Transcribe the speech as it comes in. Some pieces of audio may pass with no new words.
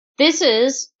This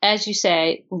is, as you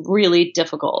say, really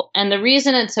difficult. And the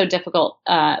reason it's so difficult,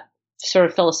 sort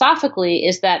of philosophically,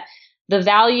 is that the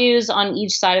values on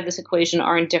each side of this equation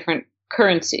are in different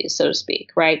currencies, so to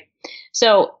speak, right?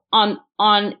 So on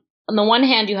the one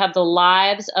hand, you have the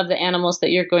lives of the animals that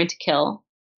you're going to kill.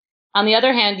 On the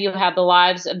other hand, you have the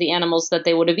lives of the animals that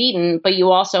they would have eaten, but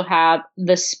you also have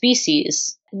the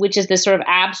species, which is this sort of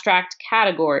abstract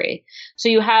category. So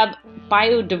you have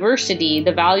biodiversity,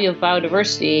 the value of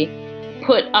biodiversity,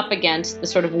 put up against the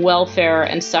sort of welfare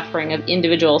and suffering of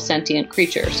individual sentient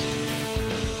creatures.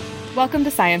 Welcome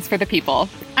to Science for the People.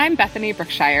 I'm Bethany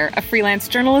Brookshire, a freelance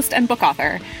journalist and book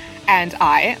author, and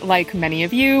I, like many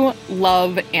of you,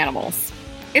 love animals.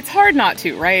 It's hard not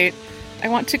to, right? I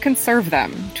want to conserve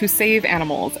them, to save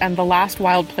animals and the last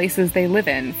wild places they live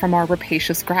in from our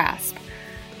rapacious grasp.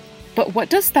 But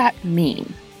what does that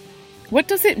mean? What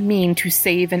does it mean to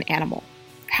save an animal?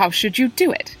 How should you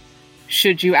do it?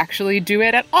 Should you actually do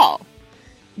it at all?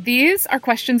 These are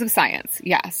questions of science,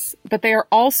 yes, but they are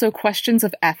also questions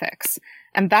of ethics.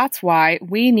 And that's why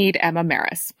we need Emma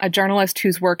Marris, a journalist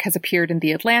whose work has appeared in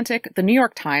The Atlantic, The New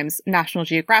York Times, National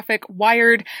Geographic,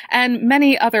 Wired, and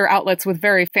many other outlets with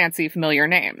very fancy, familiar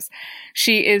names.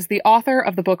 She is the author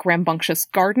of the book Rambunctious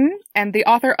Garden and the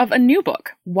author of a new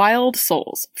book, Wild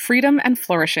Souls, Freedom and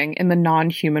Flourishing in the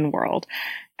Non-Human World.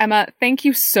 Emma, thank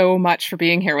you so much for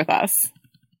being here with us.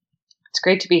 It's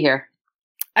great to be here.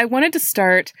 I wanted to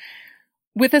start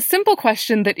with a simple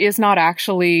question that is not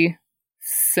actually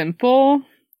simple,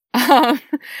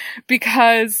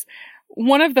 because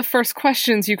one of the first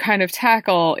questions you kind of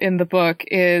tackle in the book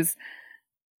is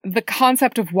the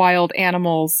concept of wild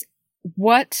animals.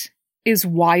 What is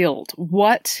wild?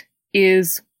 What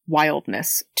is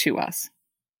wildness to us?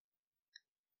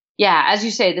 Yeah, as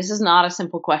you say, this is not a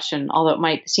simple question, although it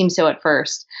might seem so at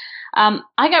first. I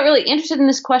got really interested in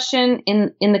this question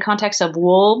in the context of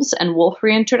wolves and wolf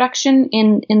reintroduction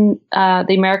in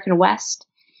the American West,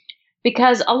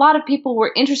 because a lot of people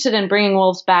were interested in bringing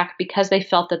wolves back because they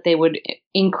felt that they would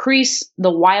increase the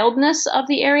wildness of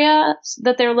the area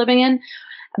that they're living in,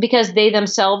 because they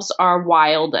themselves are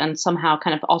wild and somehow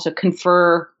kind of also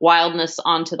confer wildness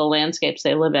onto the landscapes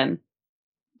they live in.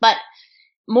 But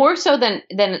more so than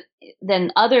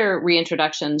other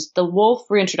reintroductions, the wolf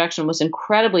reintroduction was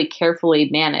incredibly carefully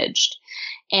managed.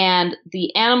 And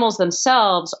the animals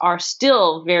themselves are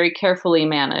still very carefully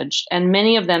managed. And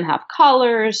many of them have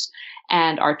collars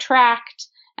and are tracked,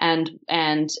 and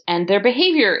their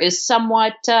behavior is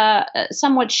somewhat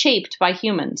shaped by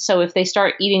humans. So if they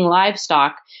start eating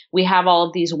livestock, we have all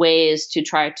of these ways to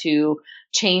try to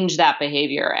change that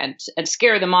behavior and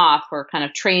scare them off, or kind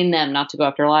of train them not to go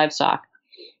after livestock.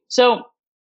 So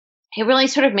it really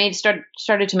sort of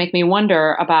started to make me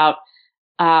wonder about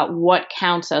what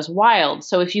counts as wild.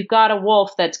 So if you've got a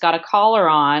wolf that's got a collar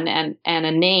on and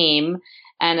a name,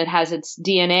 and it has its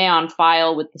DNA on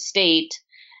file with the state,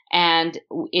 and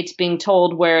it's being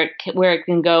told where it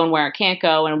can go and where it can't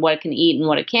go, and what it can eat and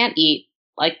what it can't eat,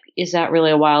 like, is that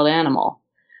really a wild animal?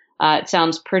 It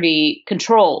sounds pretty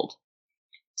controlled.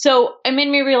 So it made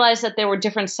me realize that there were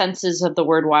different senses of the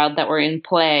word wild that were in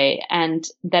play, and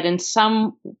that in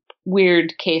some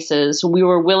weird cases, we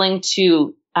were willing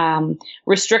to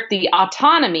restrict the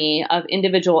autonomy of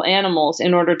individual animals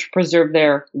in order to preserve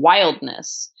their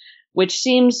wildness, which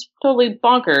seems totally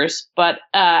bonkers, but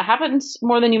happens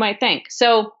more than you might think.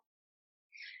 So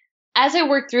as I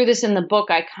worked through this in the book,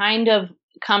 I kind of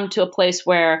come to a place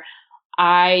where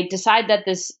I decide that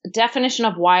this definition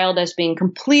of wild as being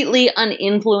completely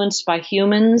uninfluenced by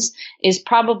humans is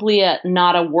probably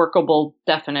not a workable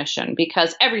definition,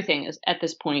 because everything is at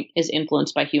this point is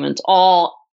influenced by humans.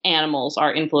 All animals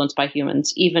are influenced by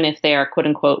humans, even if they are quote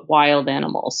unquote wild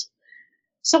animals.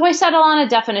 So I settle on a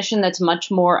definition that's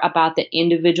much more about the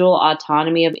individual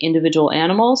autonomy of individual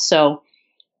animals. So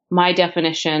my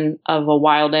definition of a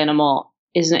wild animal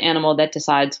is an animal that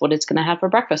decides what it's going to have for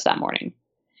breakfast that morning.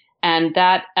 And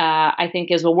that, I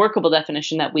think, is a workable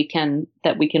definition that we can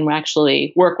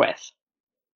actually work with.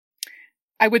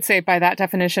 I would say by that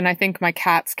definition, I think my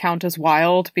cats count as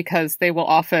wild, because they will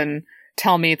often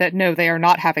tell me that, no, they are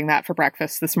not having that for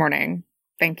breakfast this morning.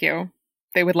 Thank you.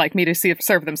 They would like me to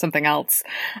serve them something else.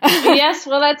 Yes,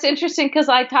 well, that's interesting, because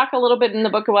I talk a little bit in the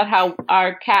book about how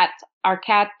our pet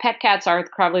cats are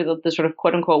probably the sort of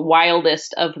quote unquote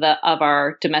wildest of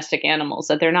our domestic animals,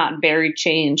 that they're not very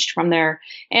changed from their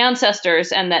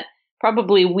ancestors, and that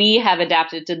probably we have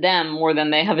adapted to them more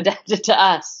than they have adapted to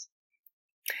us.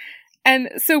 And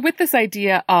so with this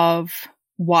idea of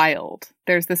wild,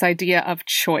 there's this idea of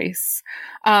choice.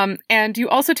 And you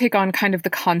also take on kind of the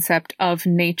concept of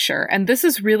nature. And this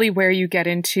is really where you get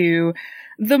into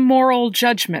the moral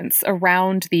judgments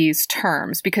around these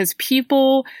terms, because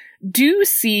people do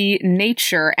see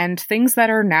nature and things that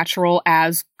are natural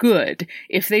as good.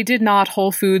 If they did not,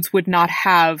 Whole Foods would not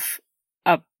have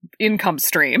a income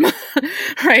stream,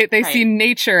 right? They see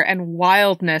nature and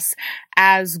wildness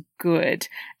as good.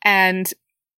 And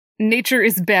nature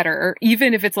is better,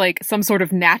 even if it's like some sort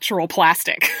of natural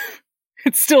plastic.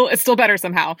 It's still better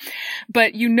somehow.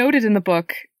 But you noted in the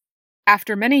book,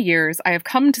 after many years, I have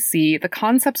come to see the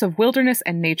concepts of wilderness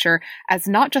and nature as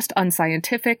not just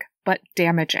unscientific, but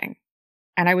damaging.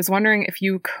 And I was wondering if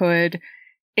you could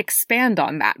expand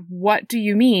on that. What do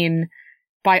you mean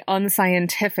by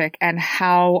unscientific, and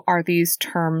how are these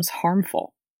terms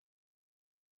harmful?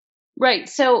 Right.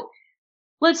 So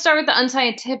let's start with the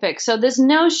unscientific. So this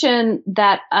notion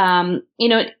that,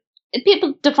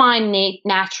 people define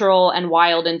natural and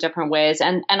wild in different ways.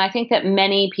 And I think that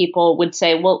many people would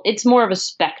say, well, it's more of a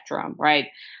spectrum, right?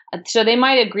 So they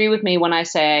might agree with me when I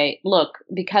say, look,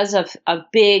 because of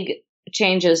big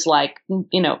changes like,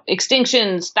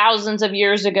 extinctions thousands of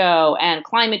years ago and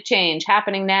climate change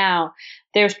happening now,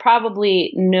 there's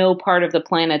probably no part of the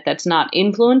planet that's not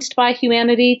influenced by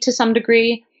humanity to some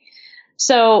degree.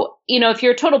 So, if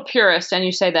you're a total purist and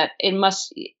you say that it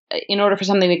must, in order for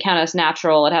something to count as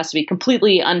natural, it has to be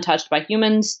completely untouched by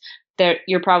humans,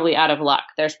 you're probably out of luck.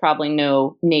 There's probably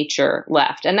no nature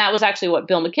left. And that was actually what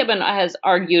Bill McKibben has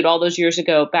argued all those years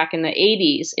ago, back in the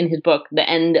 80s, in his book, The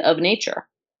End of Nature.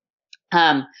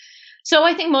 So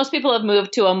I think most people have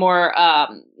moved to a more, a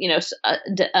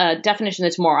definition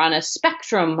that's more on a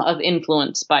spectrum of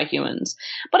influence by humans.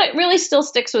 But it really still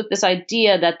sticks with this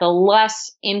idea that the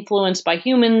less influenced by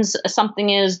humans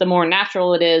something is, the more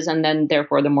natural it is, and then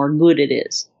therefore the more good it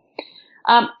is.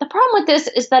 The problem with this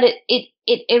is that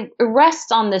it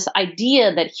rests on this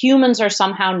idea that humans are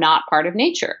somehow not part of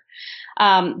nature.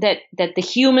 That the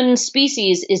human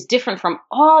species is different from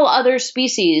all other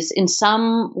species in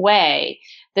some way,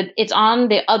 that it's on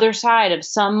the other side of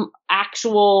some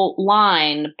actual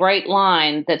bright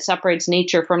line that separates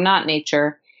nature from not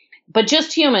nature. But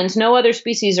just humans, no other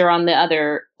species are on the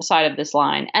other side of this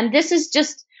line. And this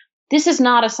is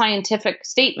not a scientific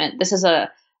statement. This is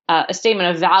a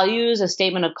statement of values, a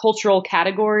statement of cultural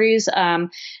categories.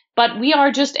 But we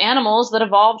are just animals that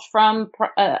evolved from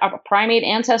primate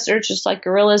ancestors, just like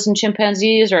gorillas and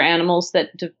chimpanzees are animals that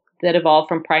evolved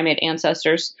from primate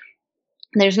ancestors.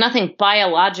 There's nothing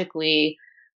biologically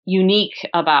unique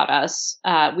about us.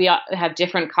 We have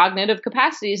different cognitive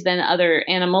capacities than other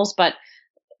animals, but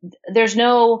there's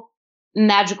no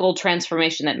magical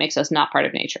transformation that makes us not part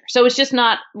of nature. So it's just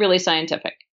not really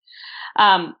scientific.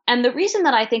 And the reason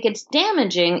that I think it's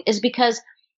damaging is because,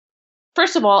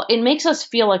 first of all, it makes us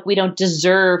feel like we don't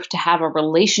deserve to have a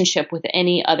relationship with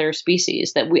any other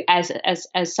species, that we, as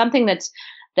something that's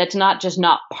not just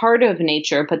not part of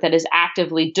nature, but that is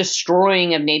actively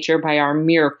destroying of nature by our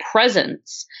mere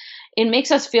presence. It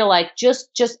makes us feel like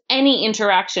just any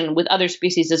interaction with other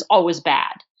species is always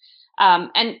bad.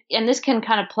 And this can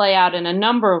kind of play out in a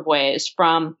number of ways,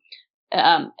 from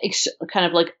kind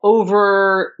of like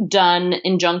overdone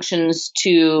injunctions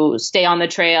to stay on the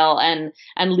trail and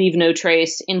leave no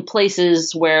trace in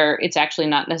places where it's actually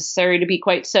not necessary to be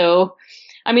quite so.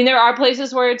 I mean, there are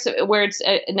places where it's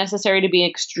necessary to be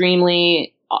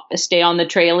extremely stay on the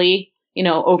traily,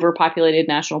 overpopulated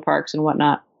national parks and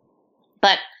whatnot.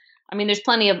 But I mean, there's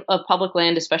plenty of public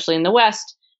land, especially in the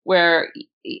West, where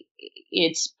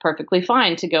it's perfectly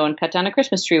fine to go and cut down a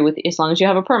Christmas tree as long as you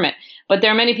have a permit. But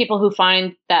there are many people who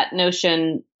find that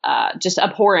notion just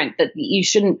abhorrent, that you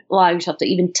shouldn't allow yourself to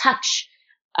even touch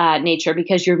nature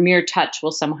because your mere touch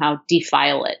will somehow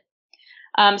defile it.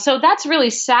 So that's a really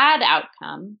sad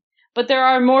outcome, but there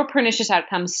are more pernicious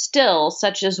outcomes still,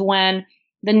 such as when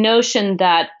the notion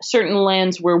that certain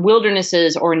lands were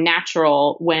wildernesses or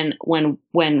natural when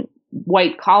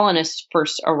white colonists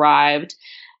first arrived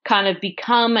kind of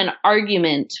become an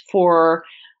argument for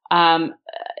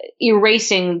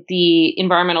erasing the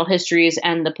environmental histories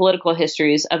and the political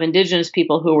histories of indigenous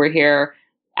people who were here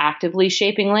actively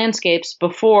shaping landscapes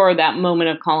before that moment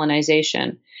of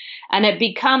colonization. And it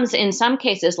becomes, in some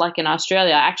cases, like in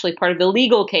Australia, actually part of the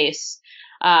legal case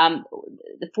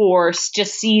for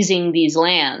just seizing these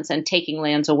lands and taking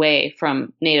lands away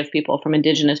from native people, from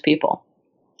indigenous people.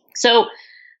 So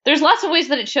there's lots of ways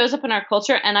that it shows up in our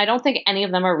culture, and I don't think any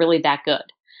of them are really that good.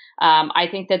 I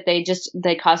think that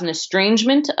they cause an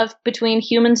estrangement between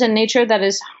humans and nature that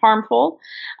is harmful.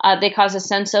 They cause a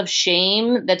sense of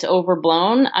shame that's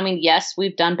overblown. I mean, yes,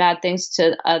 we've done bad things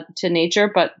to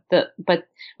nature, but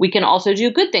we can also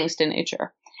do good things to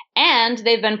nature. And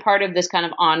they've been part of this kind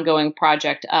of ongoing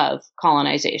project of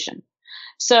colonization.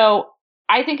 So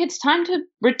I think it's time to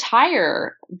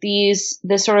retire this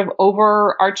sort of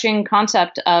overarching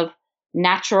concept of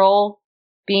natural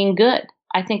being good.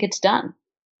 I think it's done.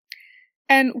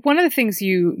 And one of the things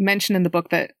you mentioned in the book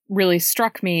that really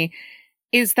struck me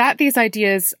is that these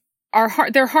ideas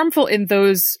they're harmful in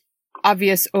those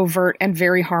obvious, overt, and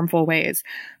very harmful ways.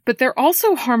 But they're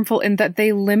also harmful in that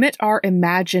they limit our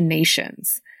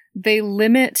imaginations. They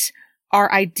limit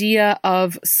our idea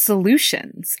of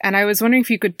solutions. And I was wondering if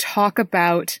you could talk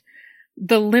about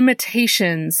the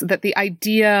limitations that the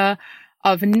idea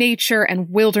of nature and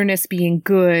wilderness being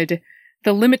good,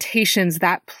 the limitations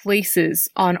that places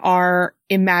on our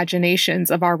imaginations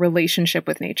of our relationship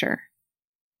with nature.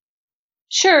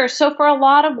 Sure. So for a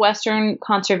lot of Western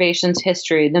conservation's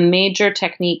history, the major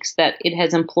techniques that it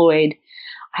has employed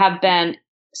have been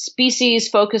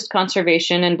species-focused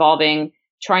conservation involving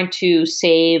trying to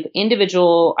save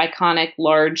individual, iconic,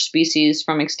 large species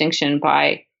from extinction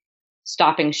by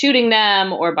stopping shooting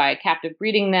them or by captive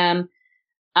breeding them.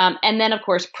 And then, of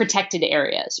course, protected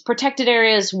areas. Protected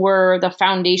areas were the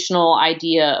foundational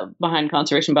idea behind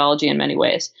conservation biology in many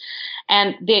ways.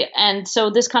 And so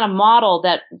this kind of model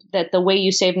that the way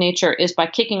you save nature is by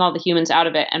kicking all the humans out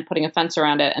of it and putting a fence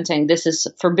around it and saying this is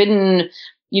forbidden,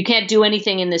 you can't do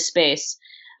anything in this space,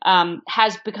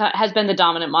 has been the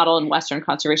dominant model in Western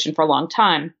conservation for a long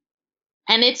time.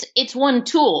 And it's one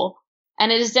tool.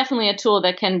 And it is definitely a tool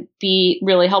that can be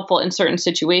really helpful in certain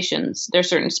situations. There are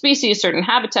certain species, certain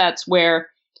habitats where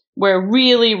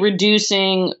really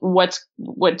reducing what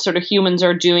sort of humans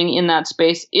are doing in that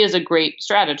space is a great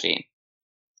strategy.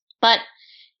 But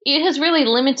it has really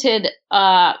limited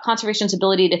conservation's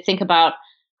ability to think about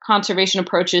conservation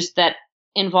approaches that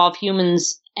involve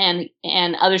humans and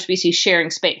other species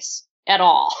sharing space at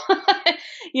all.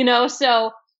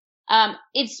 So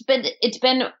it's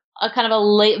been a kind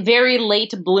of very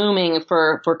late blooming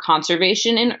for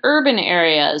conservation in urban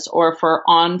areas or for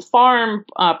on-farm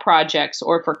projects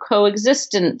or for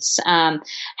coexistence,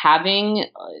 having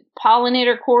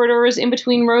pollinator corridors in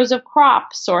between rows of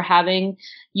crops or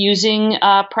using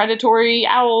predatory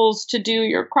owls to do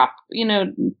your crop,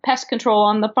 pest control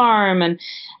on the farm, and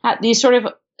these sort of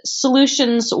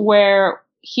solutions where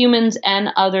humans and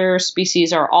other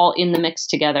species are all in the mix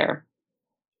together.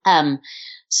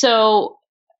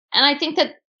 And I think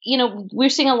that, we're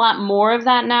seeing a lot more of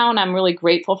that now, and I'm really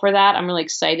grateful for that. I'm really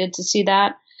excited to see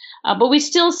that. But we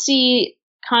still see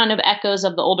kind of echoes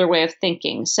of the older way of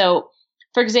thinking. So,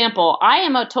 for example, I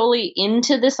am totally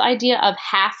into this idea of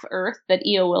half Earth that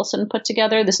E.O. Wilson put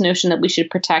together, this notion that we should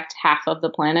protect half of the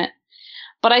planet.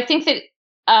 But I think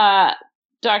that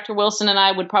Dr. Wilson and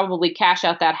I would probably cash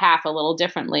out that half a little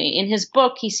differently. In his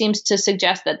book, he seems to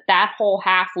suggest that whole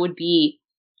half would be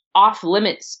off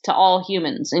limits to all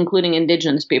humans, including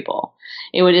indigenous people.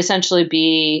 It would essentially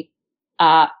be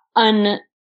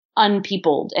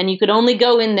unpeopled, and you could only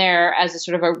go in there as a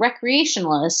sort of a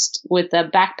recreationalist with a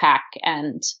backpack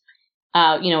and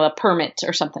a permit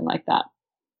or something like that.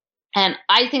 And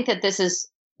I think that this is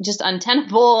just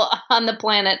untenable on the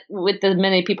planet with as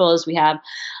many people as we have.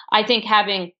 I think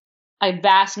having a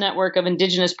vast network of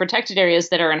indigenous protected areas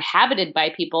that are inhabited by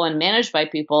people and managed by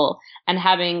people, and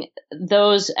having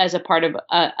those as a part of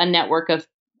a network of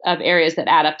areas that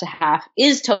add up to half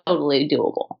is totally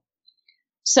doable.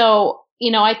 So,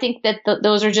 I think that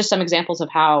those are just some examples of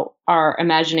how our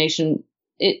imagination,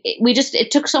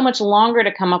 it took so much longer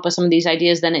to come up with some of these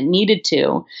ideas than it needed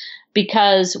to,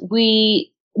 because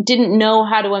we didn't know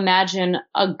how to imagine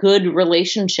a good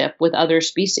relationship with other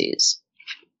species.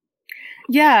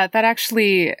 Yeah, that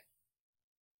actually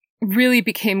really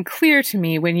became clear to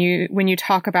me when you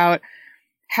talk about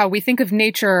how we think of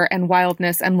nature and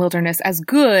wildness and wilderness as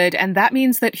good, and that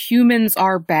means that humans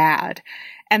are bad.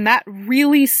 And that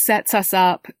really sets us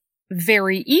up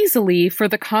very easily for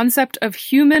the concept of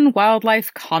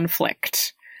human-wildlife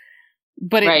conflict.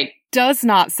 But it does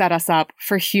not set us up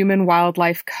for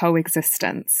human-wildlife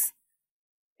coexistence.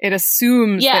 It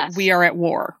assumes that we are at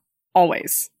war,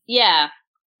 always. Yeah.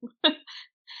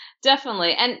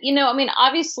 Definitely. And,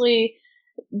 obviously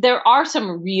there are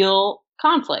some real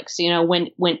conflicts,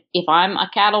 if I'm a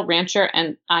cattle rancher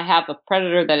and I have a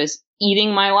predator that is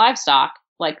eating my livestock,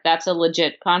 that's a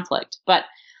legit conflict. But,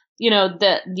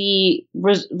 the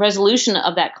resolution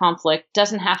of that conflict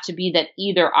doesn't have to be that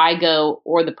either I go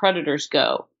or the predators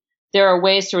go. There are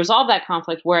ways to resolve that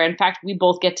conflict where, in fact, we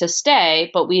both get to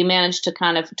stay, but we manage to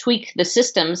kind of tweak the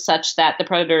system such that the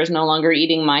predator is no longer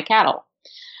eating my cattle.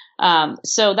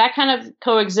 So that kind of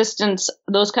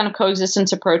those kind of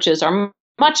coexistence approaches are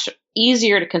much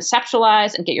easier to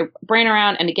conceptualize and get your brain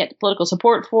around and to get political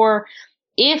support for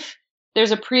if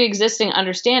there's a pre-existing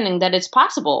understanding that it's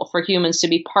possible for humans to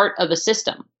be part of a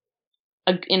system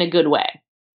in a good way.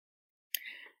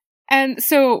 And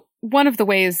so one of the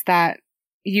ways that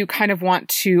you kind of want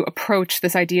to approach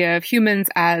this idea of humans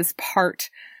as part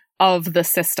of the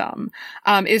system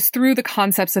is through the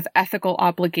concepts of ethical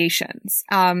obligations.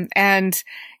 And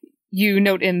you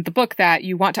note in the book that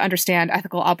you want to understand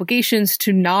ethical obligations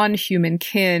to non-human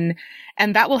kin,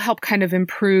 and that will help kind of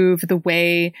improve the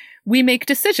way we make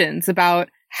decisions about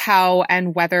how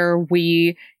and whether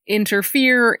we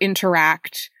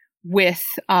interact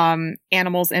with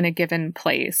animals in a given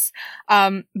place.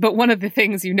 But one of the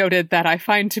things you noted that I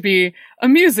find to be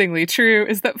amusingly true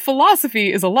is that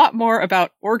philosophy is a lot more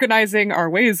about organizing our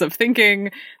ways of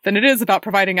thinking than it is about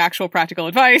providing actual practical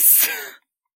advice.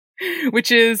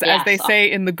 Which is, as they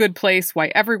say in The Good Place,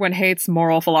 why everyone hates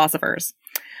moral philosophers.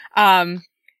 And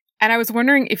I was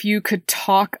wondering if you could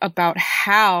talk about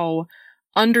how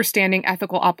understanding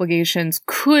ethical obligations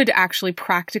could actually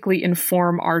practically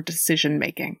inform our decision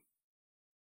making.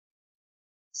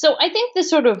 So I think the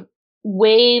sort of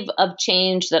wave of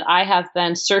change that I have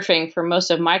been surfing for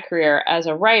most of my career as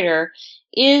a writer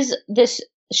is this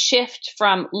shift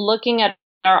from looking at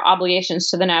our obligations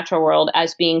to the natural world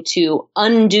as being to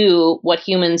undo what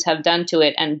humans have done to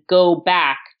it and go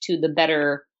back to the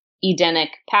better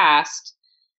Edenic past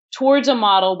towards a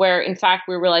model where, in fact,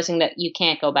 we're realizing that you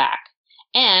can't go back,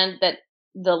 and that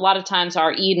a lot of times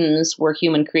our Edens were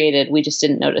human created. We just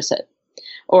didn't notice it.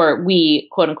 Or we,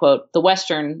 quote unquote, the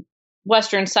Western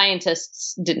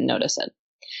scientists didn't notice it.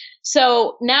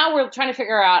 So now we're trying to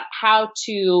figure out how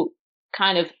to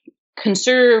kind of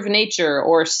conserve nature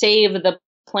or save the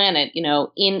planet,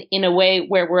 in a way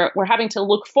where we're having to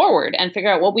look forward and figure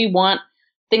out what we want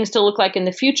things to look like in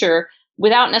the future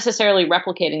without necessarily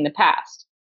replicating the past.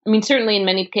 I mean, certainly in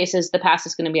many cases, the past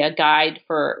is going to be a guide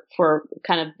for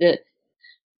kind of the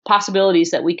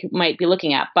possibilities that we might be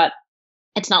looking at, but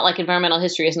it's not like environmental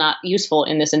history is not useful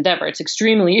in this endeavor. It's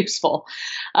extremely useful.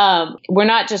 We're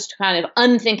not just kind of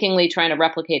unthinkingly trying to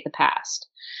replicate the past.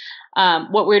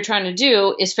 What we're trying to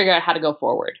do is figure out how to go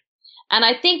forward. And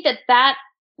I think that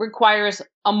requires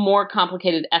a more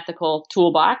complicated ethical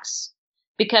toolbox,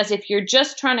 because if you're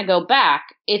just trying to go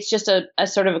back, it's just a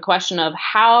sort of a question of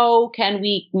how can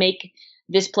we make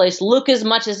this place look as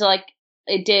much as like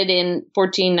it did in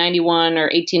 1491 or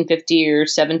 1850 or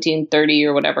 1730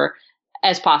 or whatever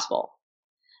as possible.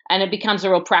 And it becomes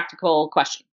a real practical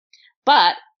question.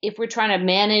 But if we're trying to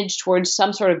manage towards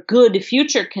some sort of good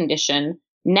future condition,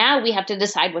 now we have to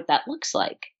decide what that looks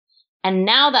like. And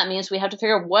now that means we have to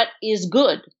figure out what is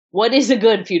good. What is a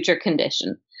good future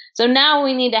condition? So now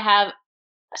we need to have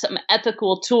some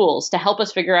ethical tools to help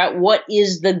us figure out what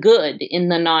is the good in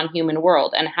the non-human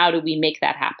world and how do we make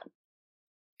that happen.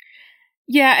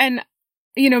 Yeah, and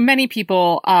many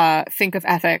people think of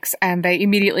ethics and they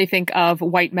immediately think of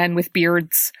white men with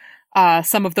beards.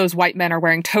 Some of those white men are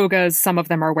wearing togas, some of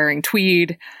them are wearing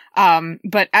tweed.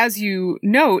 But as you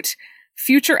note,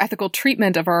 future ethical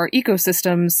treatment of our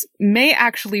ecosystems may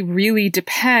actually really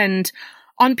depend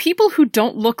on people who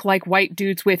don't look like white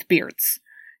dudes with beards.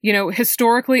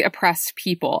 Historically oppressed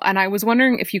people. And I was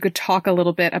wondering if you could talk a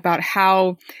little bit about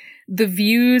how the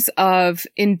views of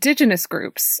indigenous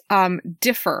groups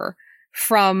differ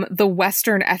from the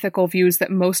Western ethical views that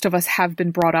most of us have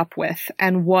been brought up with,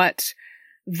 and what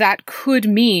that could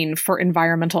mean for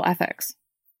environmental ethics.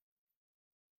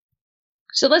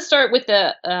 So let's start with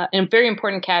a very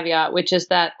important caveat, which is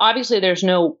that obviously there's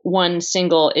no one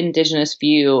single indigenous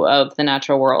view of the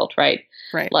natural world, right?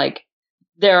 Right. Like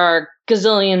there are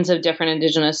gazillions of different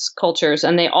indigenous cultures,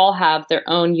 and they all have their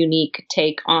own unique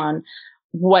take on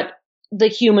what the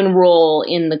human role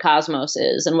in the cosmos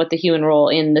is and what the human role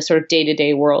in the sort of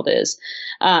day-to-day world is.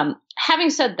 Having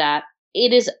said that,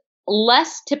 it is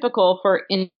less typical for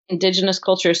indigenous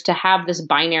cultures to have this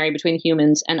binary between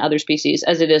humans and other species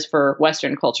as it is for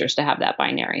Western cultures to have that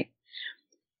binary.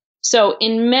 So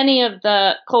in many of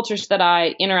the cultures that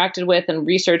I interacted with and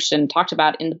researched and talked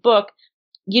about in the book,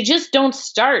 you just don't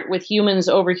start with humans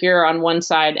over here on one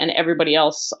side and everybody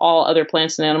else, all other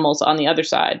plants and animals on the other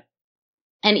side.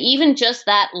 And even just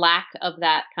that lack of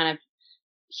that kind of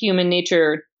human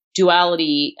nature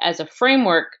duality as a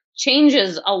framework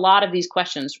changes a lot of these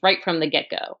questions right from the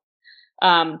get-go.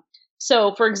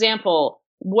 So, for example,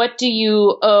 what do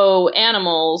you owe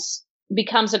animals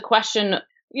becomes a question.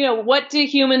 What do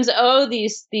humans owe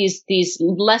these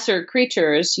lesser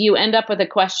creatures? You end up with a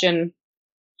question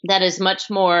that is much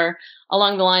more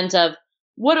along the lines of,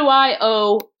 what do I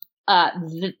owe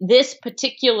this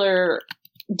particular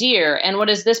deer, and what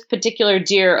does this particular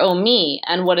deer owe me,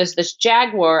 and what does this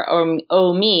jaguar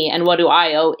owe me, and what do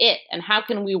I owe it, and how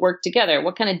can we work together?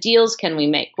 What kind of deals can we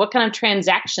make? What kind of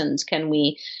transactions can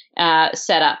we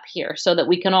set up here so that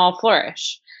we can all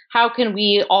flourish? How can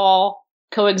we all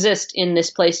coexist in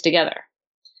this place together?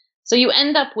 So you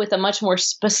end up with a much more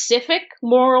specific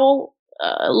moral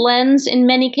lens in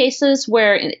many cases,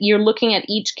 where you're looking at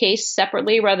each case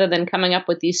separately rather than coming up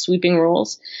with these sweeping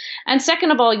rules. And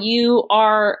second of all, you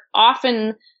are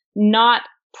often not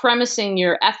premising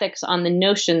your ethics on the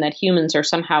notion that humans are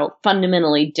somehow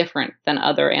fundamentally different than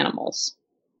other animals.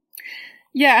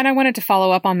 Yeah, and I wanted to follow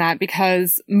up on that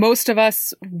because most of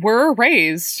us were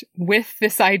raised with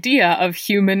this idea of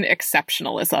human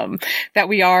exceptionalism, that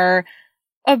we are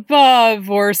above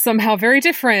or somehow very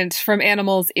different from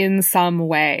animals in some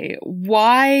way.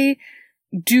 Why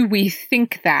do we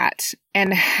think that?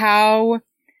 And how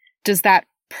does that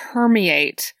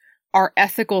permeate our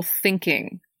ethical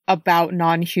thinking about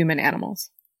non-human animals?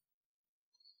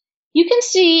 You can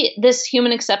see this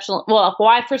human exceptional. Well,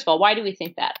 why? First of all, why do we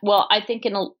think that? Well, I think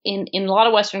in a lot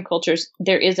of Western cultures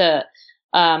there is a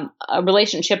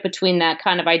relationship between that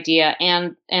kind of idea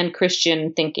and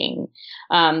Christian thinking,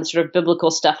 sort of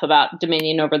biblical stuff about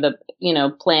dominion over the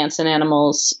plants and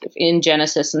animals in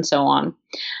Genesis and so on.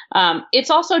 It's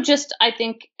also just, I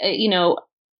think, it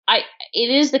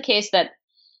is the case that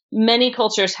many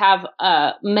cultures have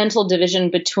a mental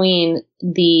division between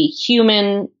the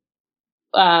human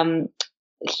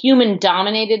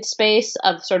dominated space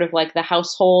of sort of like the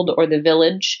household or the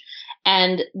village,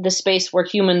 and the space where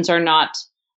humans are not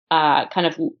kind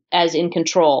of as in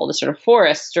control, the sort of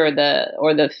forest or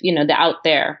the out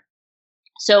there.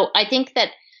 So I think that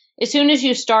as soon as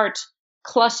you start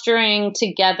clustering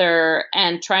together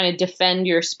and trying to defend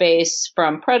your space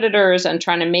from predators and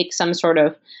trying to make some sort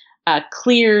of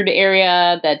cleared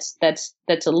area that's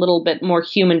a little bit more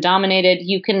human dominated,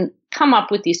 you can come up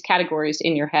with these categories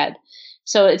in your head.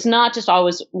 So it's not just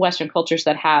always Western cultures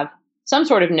that have some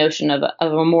sort of notion of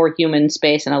a more human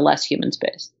space and a less human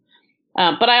space.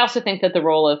 But I also think that the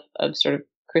role of sort of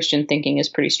Christian thinking is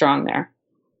pretty strong there.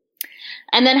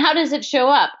 And then how does it show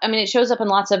up? I mean, it shows up in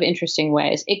lots of interesting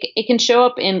ways. It can show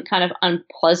up in kind of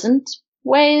unpleasant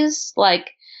ways,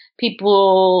 like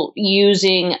people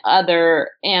using other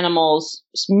animals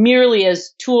merely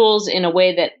as tools in a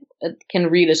way that can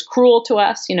read as cruel to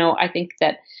us. I think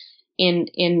that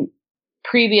in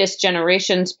previous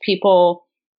generations, people,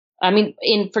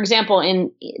 for example,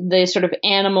 in the sort of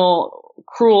animal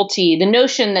cruelty, the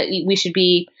notion that we should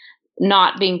be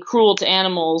not being cruel to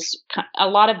animals, a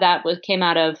lot of that came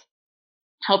out of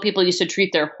how people used to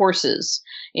treat their horses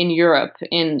in Europe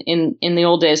in the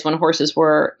old days, when horses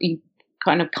were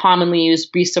kind of commonly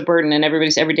used beasts of burden in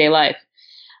everybody's everyday life.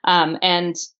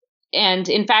 And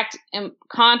in fact,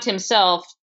 Kant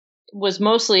himself was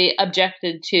mostly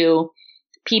objected to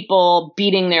people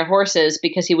beating their horses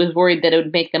because he was worried that it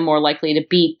would make them more likely to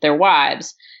beat their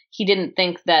wives. He didn't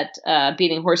think that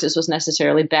beating horses was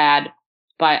necessarily bad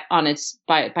by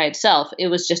itself. It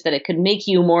was just that it could make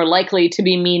you more likely to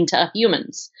be mean to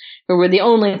humans, who were the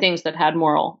only things that had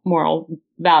moral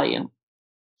value.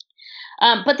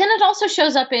 But then it also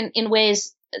shows up in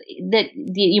ways that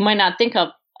you might not think of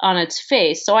on its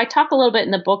face. So I talk a little bit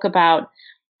in the book about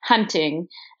hunting,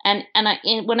 and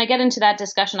when I get into that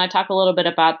discussion, I talk a little bit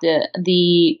about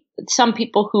the some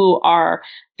people who are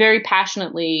very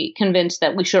passionately convinced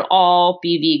that we should all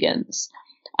be vegans,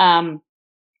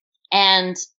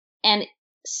 and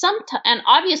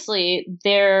obviously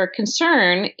their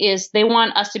concern is they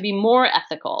want us to be more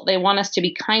ethical. They want us to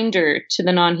be kinder to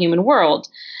the non-human world,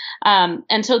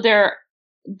 and so their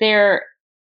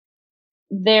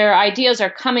ideas are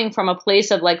coming from a place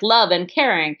of like love and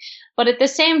caring, but at the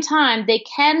same time, they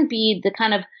can be the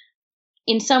kind of,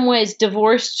 in some ways,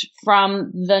 divorced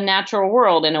from the natural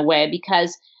world in a way,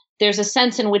 because there's a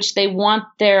sense in which they want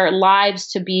their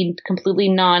lives to be completely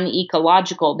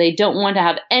non-ecological. They don't want to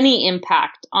have any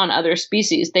impact on other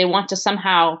species. They want to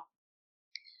somehow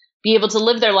be able to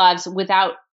live their lives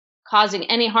without causing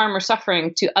any harm or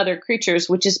suffering to other creatures,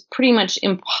 which is pretty much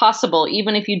impossible,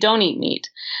 even if you don't eat meat.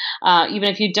 Even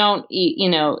if you don't eat,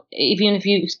 even if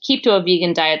you keep to a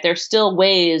vegan diet, there's still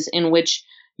ways in which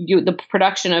the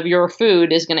production of your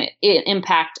food is going to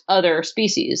impact other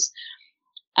species.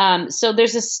 So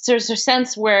there's a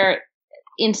sense where,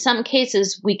 in some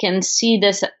cases, we can see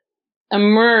this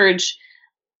emerge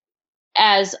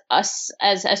as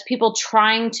people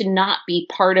trying to not be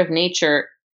part of nature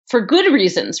for good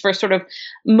reasons, for sort of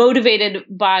motivated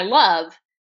by love,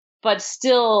 but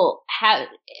still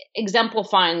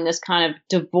exemplifying this kind of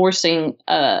divorcing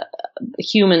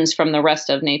humans from the rest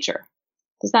of nature.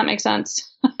 Does that make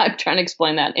sense? I'm trying to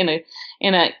explain that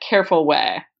in a careful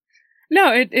way.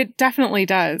 No, it definitely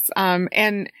does.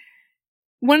 And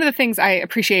one of the things I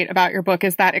appreciate about your book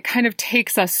is that it kind of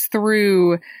takes us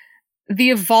through the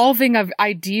evolving of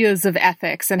ideas of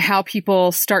ethics and how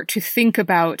people start to think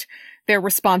about their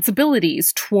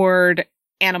responsibilities toward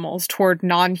animals, toward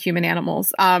non-human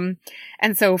animals. And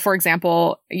so, for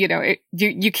example,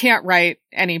 you can't write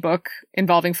any book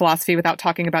involving philosophy without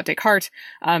talking about Descartes.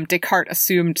 Descartes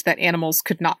assumed that animals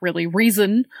could not really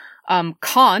reason.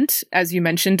 Kant, as you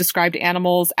mentioned, described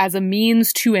animals as a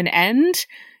means to an end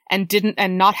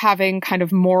and not having kind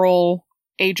of moral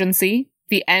agency.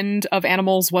 The end of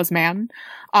animals was man.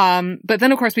 But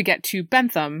then, of course, we get to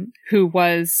Bentham, who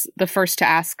was the first to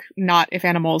ask not if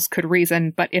animals could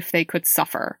reason, but if they could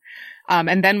suffer.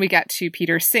 And then we get to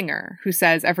Peter Singer, who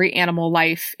says every animal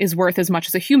life is worth as much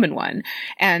as a human one.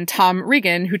 And Tom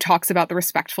Regan, who talks about the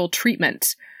respectful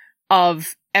treatment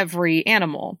of every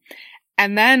animal.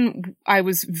 And then I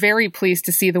was very pleased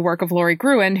to see the work of Laurie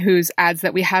Gruen, who adds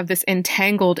that we have this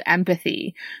entangled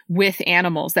empathy with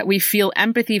animals, that we feel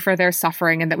empathy for their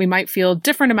suffering and that we might feel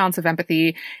different amounts of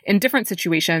empathy in different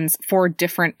situations for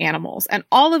different animals. And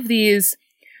all of these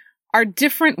are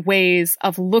different ways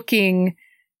of looking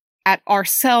at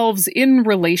ourselves in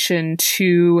relation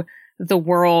to the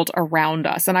world around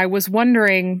us. And I was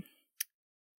wondering,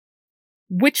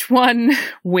 which one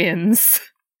wins?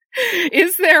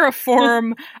 Is there a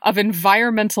form of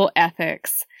environmental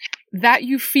ethics that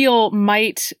you feel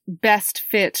might best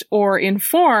fit or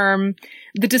inform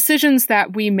the decisions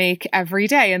that we make every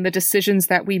day and the decisions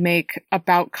that we make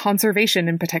about conservation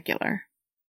in particular?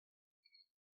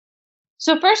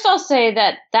 So first I'll say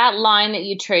that line that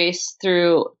you trace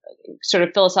through sort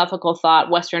of philosophical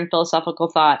thought, Western philosophical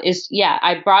thought is,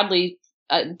 I broadly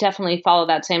definitely follow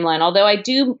that same line. Although I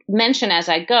do mention as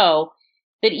I go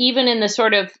that even in the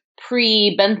sort of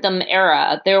pre-Bentham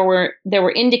era, there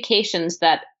were indications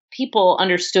that people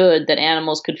understood that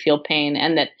animals could feel pain,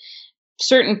 and that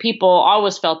certain people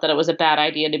always felt that it was a bad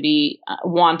idea to be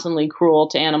wantonly cruel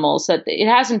to animals. That it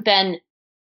hasn't been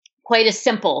quite as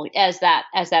simple as that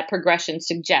progression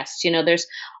suggests. There's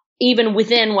even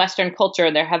within Western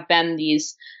culture, there have been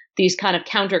these kind of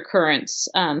countercurrents,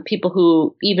 people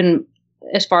who even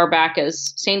as far back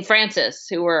as St. Francis,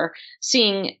 who were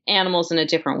seeing animals in a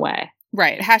different way.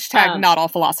 Right. Hashtag not all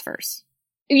philosophers.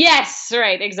 Yes,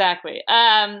 right. Exactly.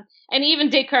 And even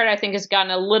Descartes, I think, has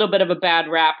gotten a little bit of a bad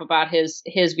rap about his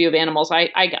view of animals.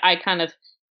 I kind of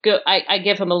I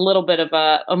give him a little bit of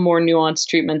a more nuanced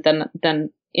treatment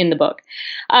than in the book.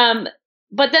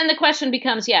 But then the question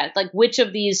becomes, which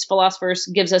of these philosophers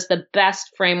gives us the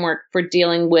best framework for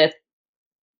dealing with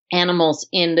animals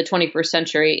in the 21st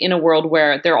century in a world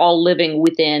where they're all living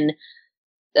within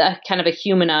a kind of a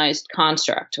humanized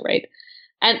construct, right?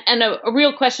 And a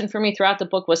real question for me throughout the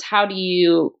book was, how do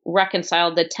you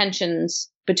reconcile the tensions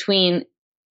between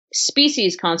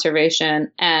species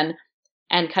conservation and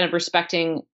kind of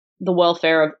respecting the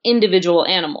welfare of individual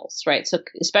animals, right? So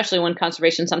especially when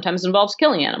conservation sometimes involves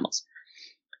killing animals.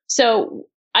 So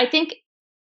I think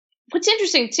what's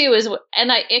interesting too is,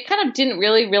 and I kind of didn't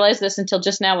really realize this until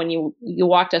just now when you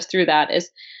walked us through that,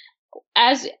 is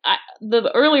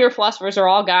the earlier philosophers are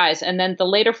all guys, and then the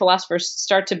later philosophers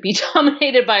start to be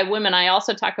dominated by women. I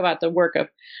also talk about the work of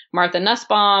Martha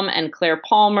Nussbaum and Claire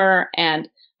Palmer and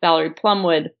Valerie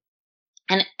Plumwood.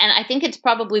 And I think it's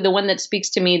probably the one that speaks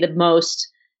to me the most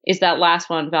is that last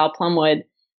one, Val Plumwood,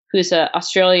 who's an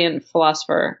Australian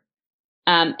philosopher.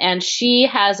 And she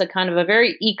has a kind of a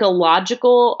very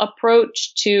ecological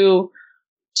approach to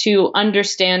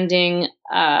understanding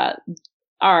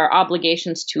our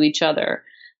obligations to each other.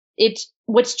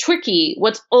 What's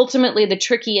ultimately the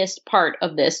trickiest part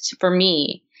of this for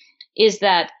me is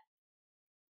that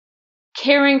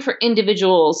caring for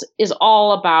individuals is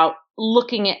all about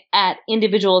looking at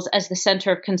individuals as the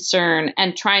center of concern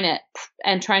and trying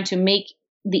to make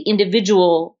the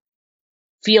individual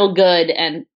feel good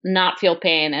and not feel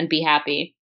pain and be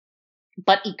happy.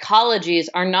 But ecologies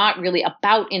are not really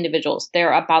about individuals.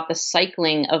 They're about the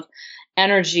cycling of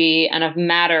energy and of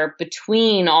matter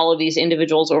between all of these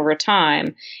individuals over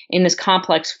time in this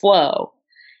complex flow.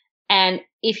 And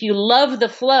if you love the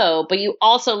flow, but you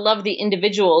also love the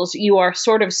individuals, you are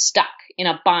sort of stuck in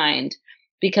a bind,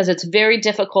 because it's very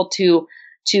difficult to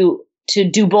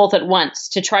do both at once,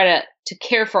 to try to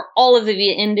care for all of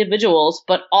the individuals,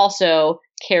 but also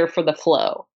care for the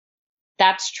flow.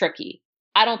 That's tricky.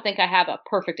 I don't think I have a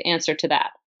perfect answer to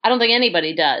that. I don't think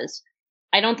anybody does.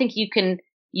 I don't think you can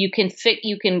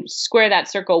square that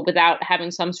circle without having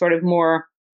some sort of more,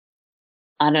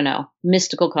 I don't know,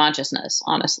 mystical consciousness,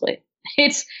 honestly.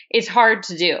 it's hard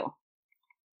to do.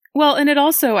 Well, and it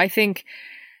also, I think,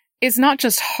 is not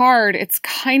just hard, it's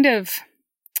kind of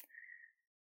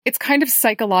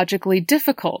psychologically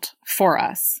difficult for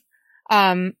us.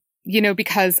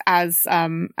 Because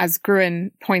as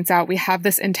Gruen points out, we have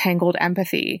this entangled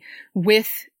empathy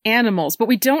with animals, but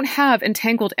we don't have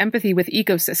entangled empathy with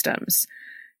ecosystems.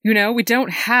 We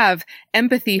don't have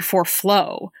empathy for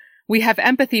flow. We have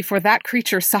empathy for that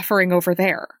creature suffering over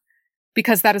there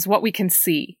because that is what we can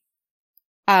see.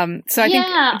 So I think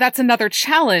that's another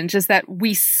challenge, is that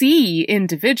we see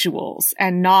individuals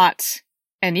and not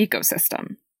an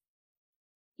ecosystem.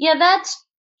 Yeah, that's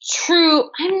true.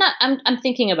 I'm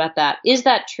thinking about that. Is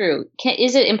that true?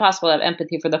 Is it impossible to have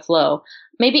empathy for the flow?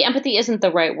 Maybe empathy isn't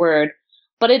the right word,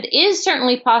 but it is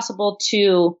certainly possible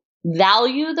to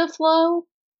value the flow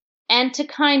and to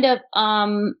kind of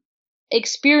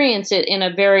experience it in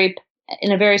a very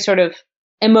sort of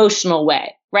emotional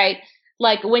way, right?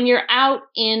 Like when you're out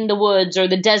in the woods or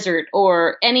the desert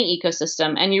or any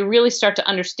ecosystem and you really start to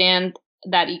understand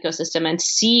that ecosystem and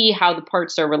see how the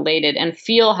parts are related and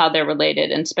feel how they're related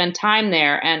and spend time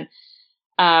there.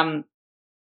 And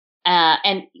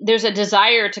there's a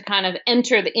desire to kind of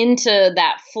enter into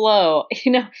that flow.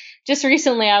 Just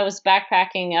recently I was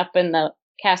backpacking up in the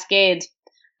Cascades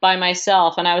by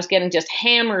myself and I was getting just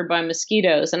hammered by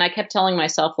mosquitoes. And I kept telling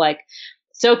myself, like,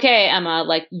 it's okay, Emma,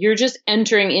 like you're just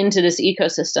entering into this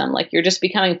ecosystem. Like you're just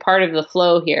becoming part of the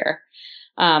flow here.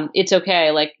 It's okay.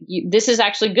 Like this is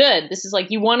actually good. This is like,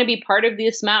 you want to be part of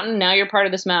this mountain. Now you're part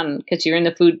of this mountain because you're in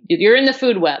the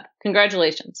food web.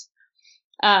 Congratulations.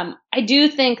 I do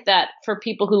think that for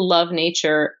people who love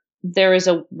nature, there is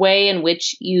a way in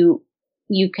which you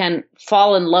can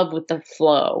fall in love with the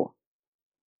flow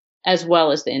as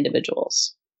well as the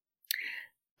individuals.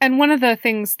 And one of the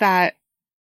things that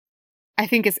I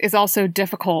think is also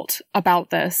difficult about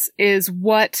this is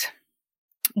what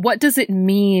does it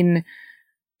mean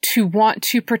to want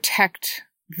to protect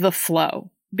the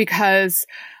flow? Because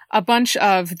a bunch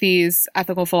of these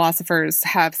ethical philosophers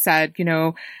have said,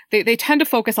 they tend to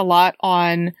focus a lot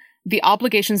on the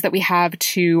obligations that we have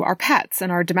to our pets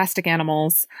and our domestic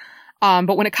animals.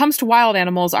 But when it comes to wild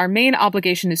animals, our main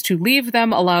obligation is to leave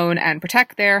them alone and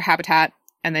protect their habitat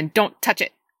and then don't touch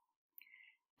it.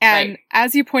 And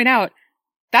as you point out,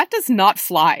 that does not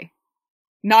fly.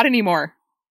 Not anymore.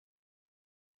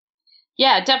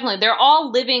 Yeah, definitely. They're all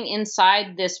living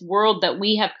inside this world that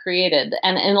we have created.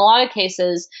 And in a lot of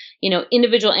cases,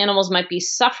 individual animals might be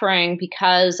suffering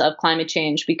because of climate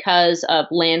change, because of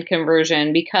land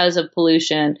conversion, because of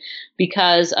pollution,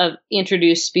 because of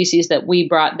introduced species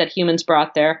that humans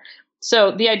brought there.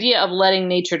 So the idea of letting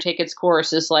nature take its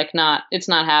course is it's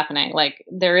not happening. Like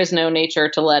there is no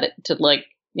nature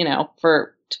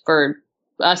for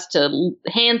us to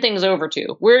hand things over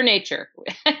to. We're nature.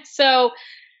 So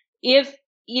if,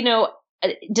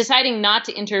 deciding not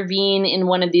to intervene in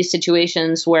one of these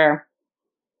situations where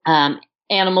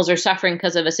animals are suffering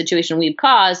because of a situation we've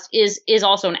caused is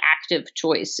also an active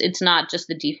choice. It's not just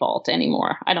the default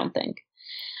anymore, I don't think.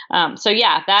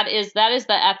 That is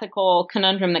the ethical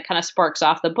conundrum that kind of sparks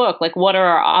off the book. Like, what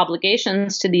are our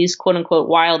obligations to these quote unquote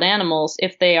wild animals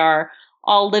if they are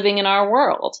all living in our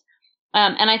world?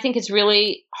 And I think it's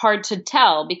really hard to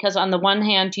tell because on the one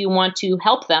hand, you want to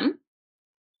help them.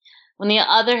 On the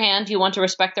other hand, you want to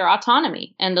respect their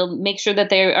autonomy and to make sure that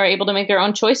they are able to make their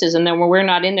own choices and then we're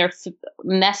not in there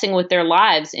messing with their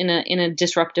lives in a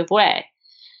disruptive way.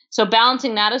 So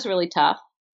balancing that is really tough.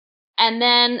 And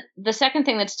then the second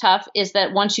thing that's tough is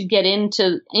that once you get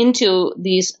into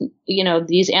these,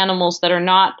 these animals that are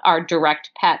not our direct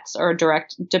pets or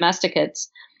direct domesticates,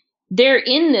 they're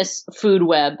in this food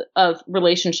web of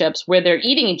relationships where they're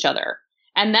eating each other.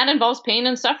 And that involves pain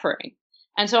and suffering.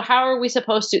 And so how are we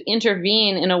supposed to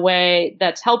intervene in a way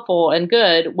that's helpful and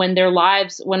good when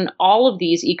when all of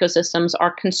these ecosystems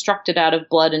are constructed out of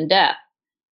blood and death?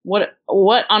 What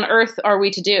on earth are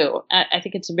we to do? I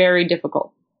think it's very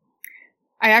difficult.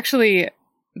 I actually,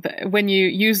 when you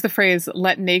use the phrase,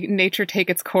 let nature take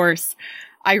its course,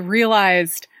 I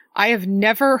realized I have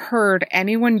never heard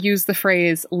anyone use the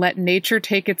phrase, let nature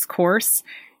take its course,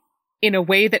 in a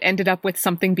way that ended up with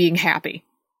something being happy.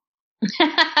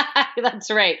 That's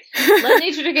right. Let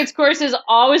nature take its course is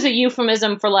always a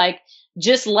euphemism for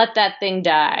just let that thing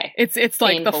die. It's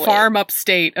like painfully. The farm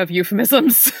upstate of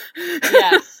euphemisms.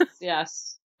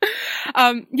 Yes.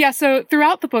 So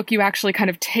throughout the book, you actually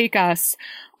kind of take us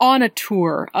on a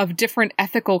tour of different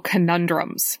ethical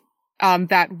conundrums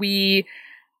that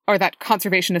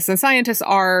conservationists and scientists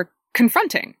are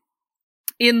confronting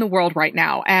in the world right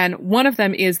now. And one of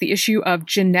them is the issue of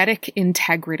genetic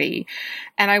integrity.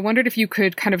 And I wondered if you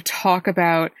could kind of talk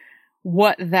about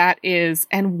what that is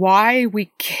and why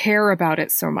we care about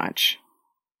it so much.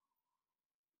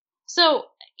 So,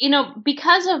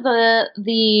 because of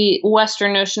the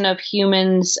Western notion of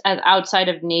humans as outside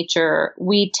of nature,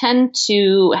 we tend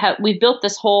to we've built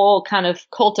this whole kind of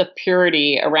cult of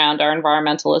purity around our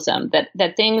environmentalism,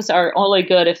 that things are only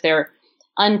good if they're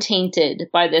untainted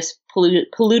by this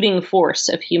polluting force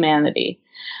of humanity.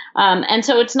 And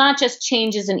so it's not just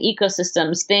changes in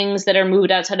ecosystems. Things that are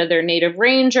moved outside of their native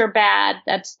range are bad.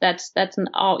 That's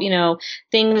all,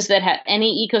 things that have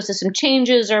any ecosystem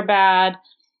changes are bad,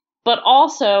 but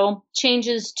also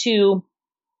changes to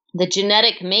the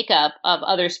genetic makeup of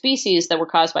other species that were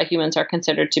caused by humans are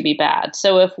considered to be bad.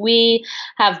 So if we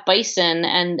have bison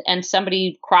and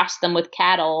somebody crossed them with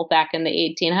cattle back in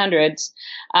the 1800s,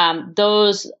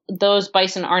 those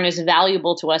bison aren't as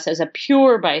valuable to us as a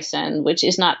pure bison, which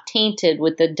is not tainted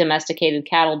with the domesticated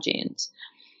cattle genes.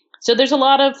 So there's a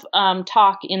lot of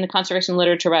talk in the conservation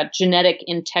literature about genetic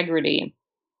integrity,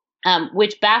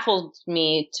 which baffled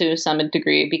me to some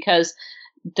degree because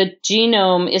the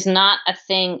genome is not a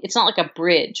thing. It's not like a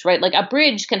bridge, right? Like a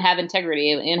bridge can have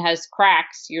integrity and has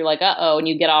cracks. You're like, uh-oh, and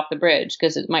you get off the bridge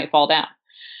because it might fall down.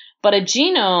 But a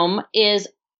genome is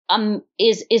by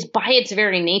its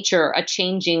very nature a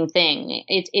changing thing.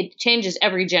 It changes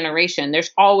every generation. There's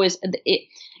always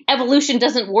evolution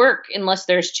doesn't work unless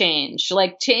there's change.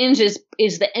 Like change is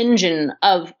the engine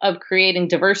of creating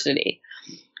diversity.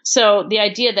 So the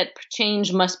idea that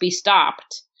change must be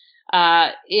stopped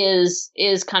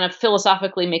is kind of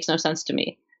philosophically makes no sense to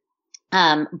me.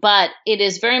 But it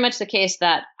is very much the case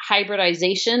that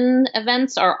hybridization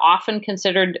events are often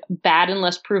considered bad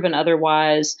unless proven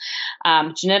otherwise.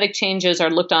 Genetic changes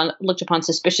are looked upon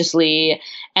suspiciously,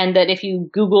 and that if you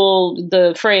Google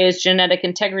the phrase genetic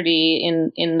integrity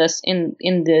in the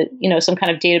some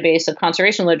kind of database of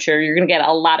conservation literature, you're going to get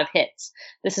a lot of hits.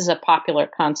 This is a popular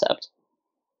concept.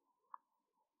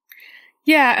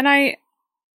 Yeah, and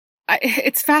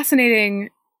it's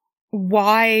fascinating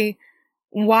why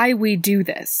we do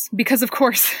this. Because of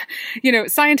course,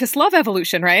 scientists love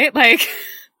evolution, right? Like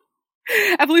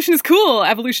evolution is cool.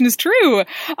 Evolution is true.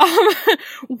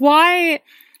 Why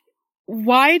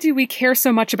do we care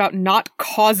so much about not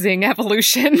causing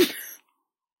evolution?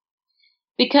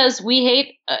 Because we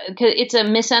hate, it's a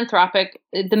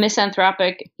the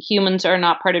misanthropic humans are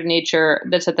not part of nature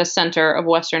that's at the center of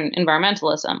Western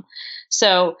environmentalism.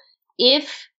 So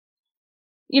if,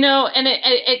 and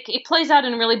it plays out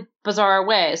in really bizarre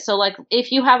ways. So like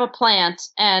if you have a plant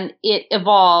and it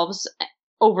evolves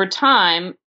over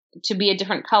time to be a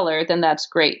different color, then that's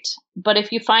great. But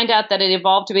if you find out that it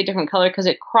evolved to be a different color because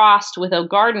it crossed with a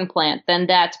garden plant, then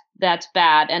that's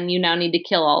bad. And you now need to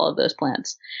kill all of those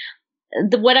plants.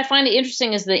 What I find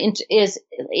interesting is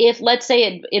if let's say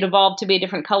it evolved to be a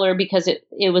different color because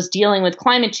it was dealing with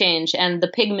climate change and the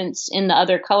pigments in the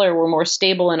other color were more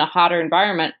stable in a hotter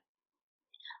environment.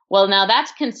 Well, now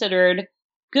that's considered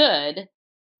good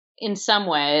in some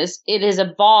ways. It has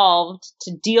evolved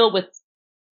to deal with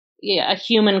a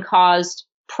human-caused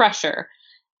pressure.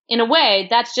 In a way,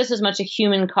 that's just as much a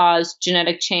human-caused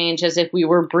genetic change as if we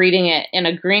were breeding it in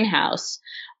a greenhouse.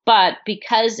 But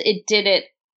because it did it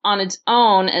on its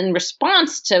own in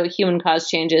response to human-caused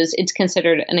changes, it's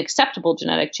considered an acceptable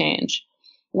genetic change.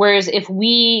 Whereas if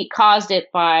we caused it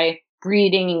by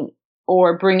breeding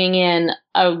or bringing in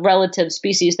a relative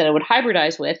species that it would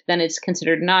hybridize with, then it's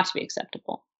considered not to be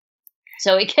acceptable.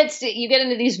 So you get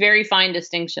into these very fine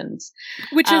distinctions,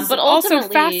 which is but also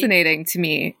fascinating to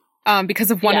me because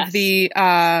of one of the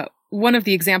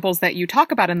examples that you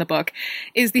talk about in the book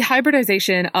is the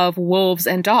hybridization of wolves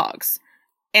and dogs,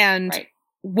 and right.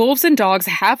 Wolves and dogs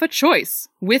have a choice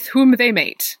with whom they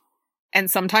mate, and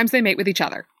sometimes they mate with each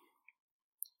other,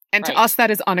 and right. To us that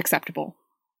is unacceptable.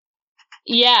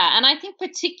 Yeah, and I think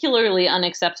particularly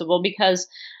unacceptable because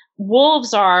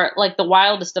wolves are like the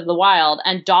wildest of the wild,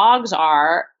 and dogs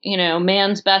are,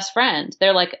 man's best friend.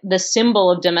 They're like the symbol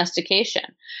of domestication.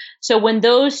 So when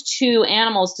those two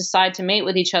animals decide to mate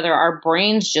with each other, our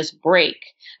brains just break,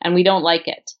 and we don't like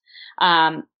it.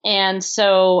 And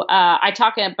so I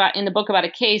talk about in the book about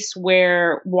a case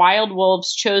where wild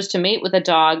wolves chose to mate with a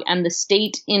dog, and the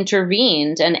state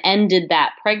intervened and ended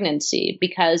that pregnancy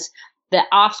because the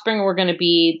offspring were going to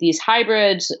be these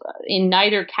hybrids in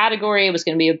neither category. It was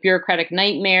going to be a bureaucratic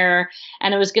nightmare,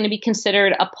 and it was going to be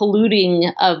considered a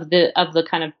polluting of the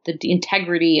kind of the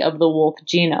integrity of the wolf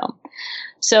genome.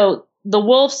 So the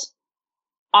wolf's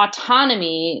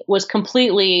autonomy was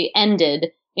completely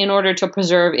ended in order to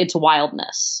preserve its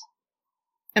wildness.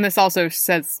 And this also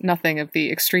says nothing of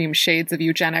the extreme shades of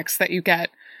eugenics that you get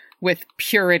with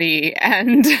purity,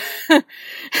 and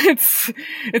it's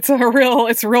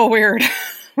real weird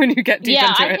when you get deep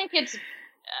into it. Yeah, I think it's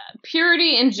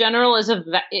purity in general is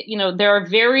there are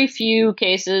very few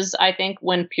cases, I think,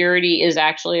 when purity is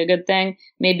actually a good thing.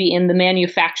 Maybe in the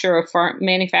manufacturing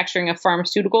of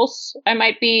pharmaceuticals, I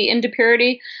might be into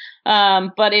purity.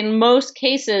 But in most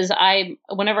cases,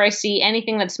 whenever I see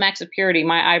anything that smacks of purity,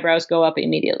 my eyebrows go up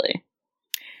immediately.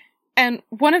 And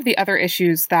one of the other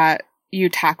issues that you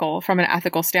tackle from an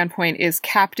ethical standpoint is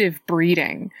captive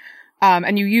breeding.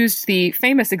 And you used the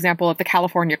famous example of the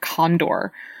California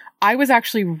condor. I was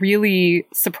actually really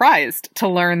surprised to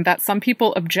learn that some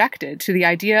people objected to the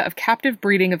idea of captive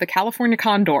breeding of the California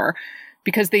condor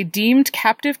because they deemed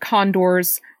captive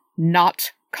condors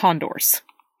not condors.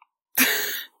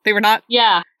 They were not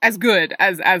as good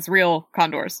as real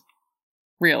condors.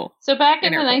 So back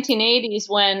in the 1980s,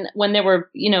 when there were,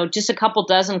 just a couple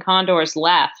dozen condors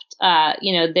left,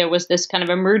 there was this kind of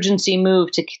emergency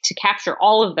move to capture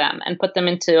all of them and put them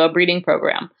into a breeding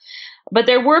program. But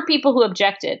there were people who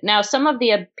objected. Now, some of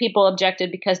the people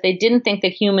objected because they didn't think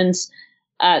that humans,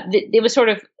 it was sort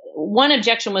of, one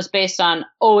objection was based on,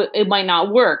 it might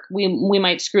not work. We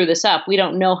might screw this up. We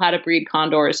don't know how to breed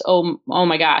condors. Oh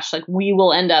my gosh, like we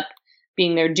will end up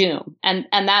being their doom. And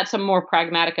that's a more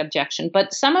pragmatic objection.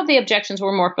 But some of the objections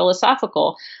were more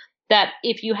philosophical, that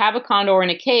if you have a condor in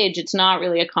a cage, it's not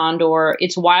really a condor.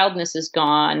 Its wildness is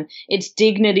gone. Its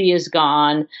dignity is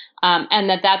gone. And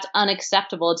that's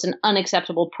unacceptable. It's an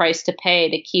unacceptable price to pay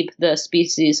to keep the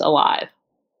species alive.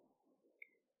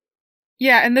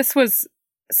 Yeah, and this was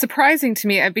surprising to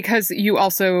me because you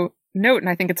also note, and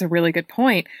I think it's a really good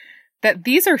point, that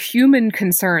these are human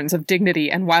concerns of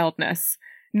dignity and wildness.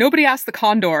 Nobody asked the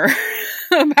condor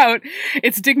about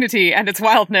its dignity and its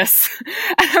wildness.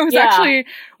 And I was actually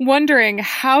wondering,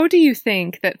 how do you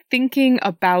think that thinking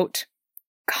about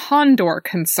condor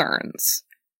concerns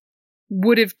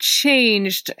would have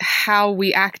changed how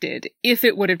we acted, if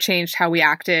it would have changed how we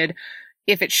acted,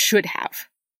 if it should have?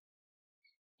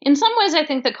 In some ways, I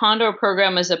think the Condor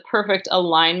program is a perfect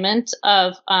alignment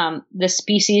of the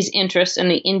species' interests and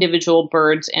the individual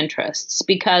bird's interests.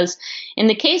 Because in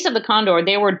the case of the condor,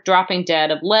 they were dropping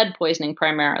dead of lead poisoning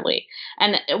primarily.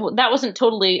 And that wasn't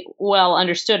totally well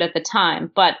understood at the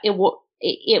time, but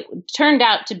it turned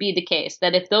out to be the case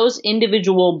that if those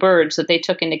individual birds that they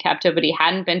took into captivity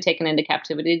hadn't been taken into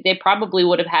captivity, they probably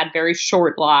would have had very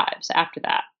short lives after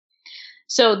that.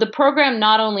 So the program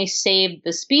not only saved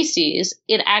the species,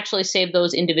 it actually saved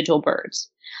those individual birds.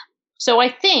 So I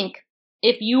think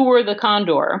if you were the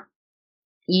condor,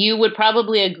 you would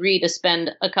probably agree to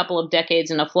spend a couple of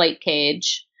decades in a flight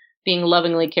cage being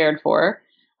lovingly cared for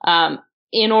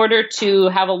in order to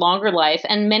have a longer life.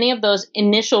 And many of those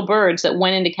initial birds that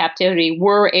went into captivity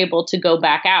were able to go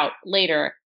back out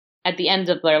later at the end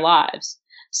of their lives.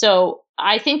 So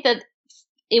I think that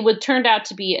it would turned out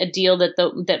to be a deal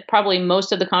that probably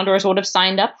most of the condors would have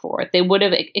signed up for. They would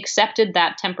have accepted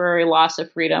that temporary loss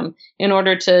of freedom in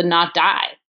order to not die.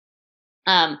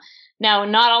 Now,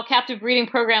 not all captive breeding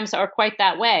programs are quite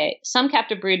that way. Some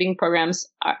captive breeding programs,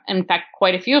 in fact,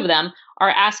 quite a few of them, are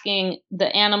asking the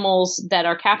animals that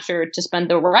are captured to spend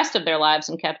the rest of their lives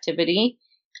in captivity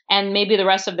and maybe the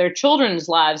rest of their children's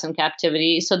lives in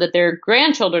captivity so that their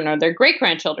grandchildren or their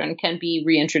great-grandchildren can be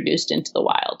reintroduced into the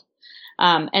wild.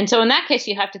 And so in that case,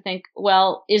 you have to think,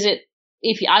 well,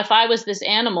 if I was this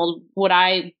animal, would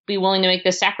I be willing to make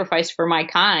this sacrifice for my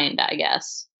kind, I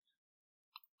guess?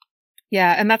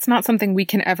 Yeah, and that's not something we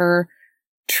can ever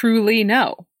truly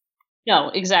know. No,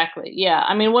 exactly. Yeah.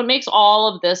 I mean, what makes all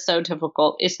of this so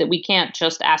difficult is that we can't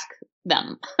just ask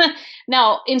them.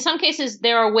 Now, in some cases,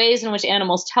 there are ways in which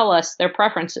animals tell us their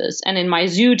preferences. And in my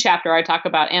zoo chapter, I talk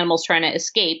about animals trying to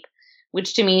escape,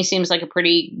 which to me seems like a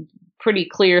pretty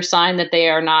clear sign that they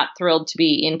are not thrilled to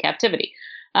be in captivity.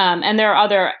 And there are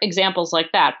other examples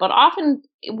like that. But often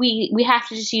we have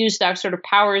to just use our sort of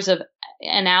powers of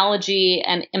analogy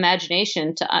and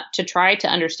imagination to try to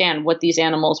understand what these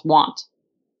animals want.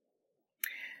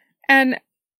 And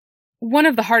one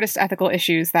of the hardest ethical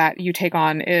issues that you take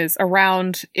on is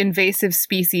around invasive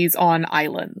species on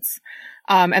islands.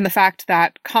 And the fact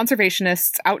that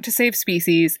conservationists out to save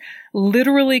species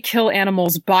literally kill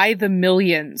animals by the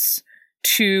millions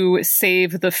to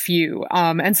save the few.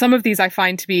 And some of these I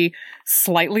find to be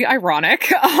slightly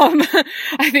ironic.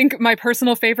 I think my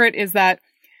personal favorite is that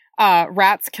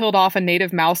rats killed off a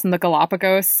native mouse in the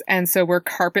Galapagos, and so we're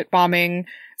carpet bombing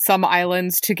some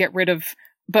islands to get rid of,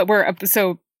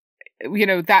 so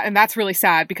that's really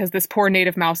sad because this poor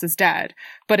native mouse is dead.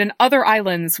 But in other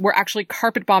islands, we're actually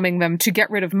carpet bombing them to get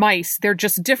rid of mice. They're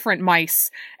just different mice,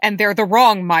 and they're the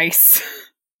wrong mice.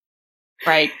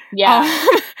 Right. Yeah.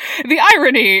 The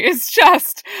irony is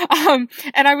just,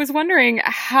 and I was wondering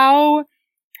how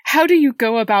do you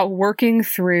go about working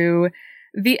through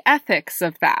the ethics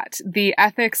of that? The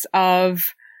ethics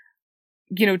of,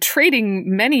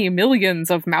 trading many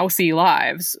millions of mousy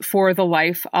lives for the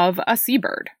life of a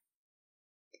seabird.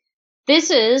 This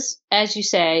is, as you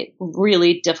say,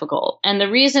 really difficult. And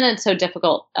the reason it's so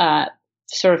difficult,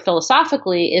 sort of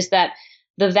philosophically, is that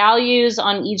the values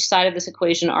on each side of this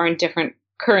equation are in different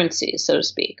currencies, so to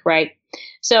speak, right?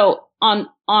 So on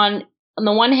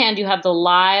the one hand, you have the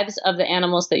lives of the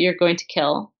animals that you're going to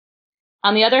kill.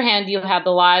 On the other hand, you have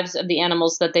the lives of the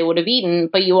animals that they would have eaten,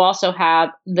 but you also have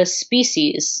the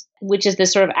species, which is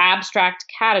this sort of abstract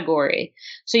category.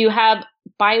 So you have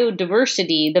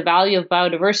biodiversity, the value of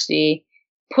biodiversity,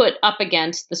 put up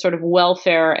against the sort of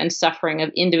welfare and suffering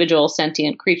of individual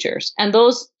sentient creatures. And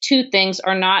those two things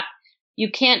are not,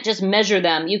 you can't just measure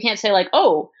them. You can't say like,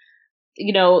 oh,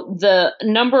 the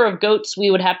number of goats we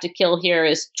would have to kill here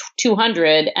is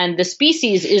 200 and the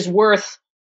species is worth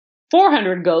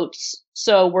 400 goats,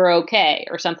 so we're okay,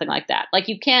 or something like that. Like,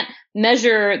 you can't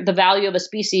measure the value of a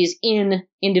species in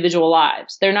individual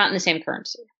lives. They're not in the same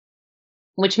currency,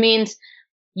 which means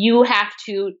you have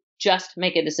to just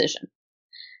make a decision.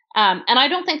 And I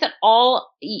don't think that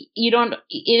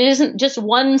it isn't just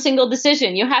one single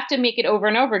decision. You have to make it over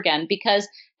and over again because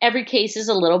every case is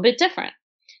a little bit different.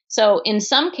 So in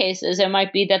some cases, it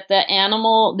might be that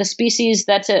the species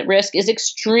that's at risk is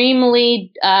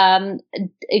extremely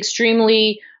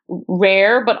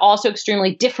rare, but also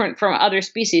extremely different from other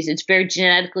species. It's very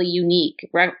genetically unique,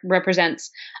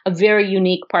 represents a very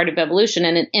unique part of evolution.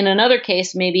 And in another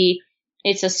case, maybe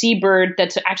it's a seabird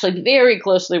that's actually very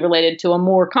closely related to a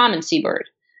more common seabird.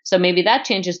 So maybe that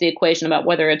changes the equation about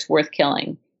whether it's worth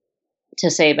killing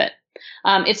to save it.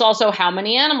 It's also how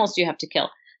many animals do you have to kill?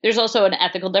 There's also an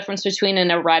ethical difference between an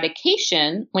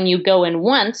eradication, when you go in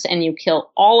once and you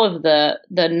kill all of the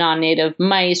non-native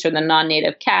mice or the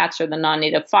non-native cats or the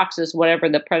non-native foxes, whatever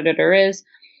the predator is,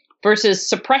 versus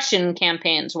suppression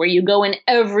campaigns where you go in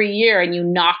every year and you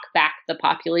knock back the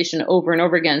population over and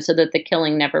over again so that the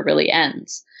killing never really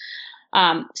ends.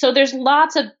 So there's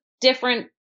lots of different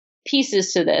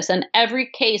pieces to this, and every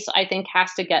case, I think,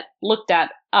 has to get looked at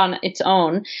on its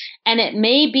own. And it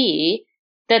may be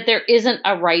that there isn't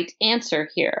a right answer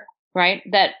here, right?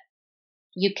 That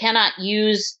you cannot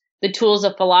use the tools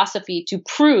of philosophy to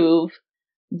prove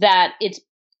that it's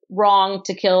wrong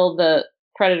to kill the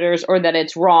predators or that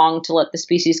it's wrong to let the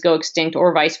species go extinct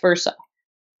or vice versa.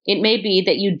 It may be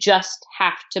that you just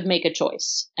have to make a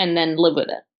choice and then live with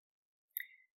it.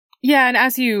 Yeah, and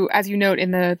as you note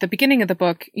in the beginning of the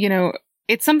book,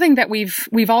 it's something that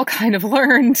we've all kind of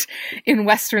learned in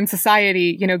Western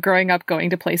society, growing up, going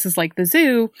to places like the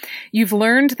zoo. You've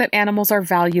learned that animals are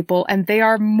valuable, and they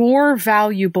are more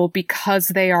valuable because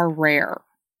they are rare.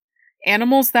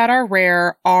 Animals that are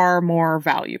rare are more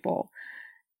valuable.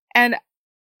 And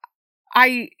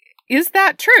is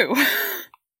that true?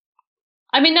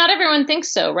 I mean, not everyone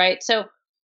thinks so, right? So,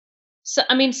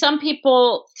 some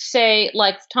people say,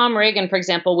 like Tom Reagan, for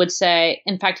example, would say,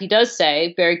 in fact, he does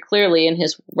say very clearly in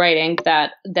his writing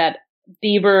that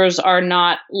beavers are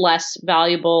not less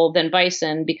valuable than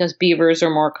bison because beavers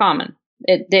are more common.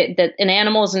 That an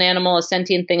animal is an animal, a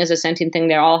sentient thing is a sentient thing.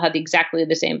 They all have exactly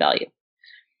the same value.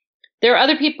 There are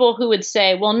other people who would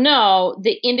say, well, no,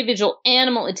 the individual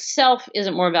animal itself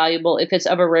isn't more valuable if it's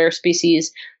of a rare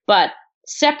species, but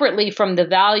separately from the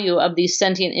value of these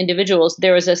sentient individuals,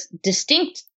 there is a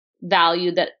distinct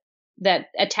value that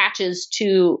attaches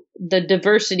to the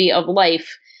diversity of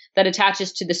life, that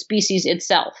attaches to the species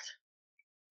itself.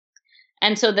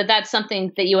 And so that's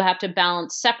something that you have to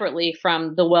balance separately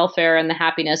from the welfare and the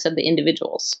happiness of the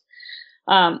individuals.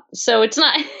 So it's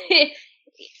not,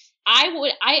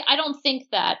 I don't think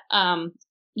that,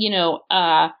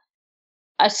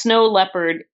 a snow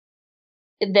leopard,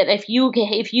 that if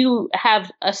you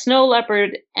have a snow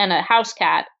leopard and a house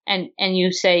cat and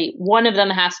you say one of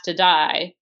them has to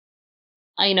die,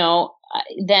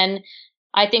 then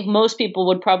I think most people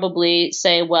would probably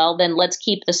say, well, then let's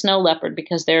keep the snow leopard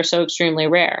because they're so extremely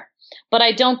rare. But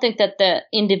I don't think that the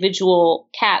individual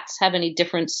cats have any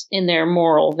difference in their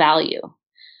moral value,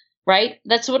 right?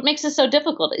 That's what makes it so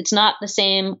difficult. It's not the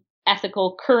same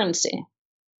ethical currency.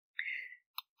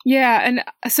 Yeah, and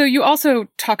so you also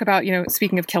talk about,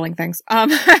 speaking of killing things,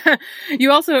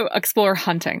 you also explore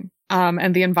hunting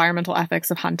and the environmental ethics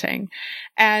of hunting.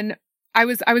 And I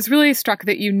was really struck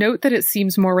that you note that it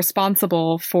seems more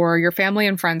responsible for your family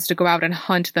and friends to go out and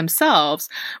hunt themselves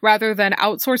rather than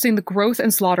outsourcing the growth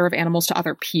and slaughter of animals to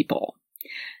other people.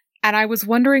 And I was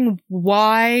wondering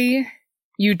why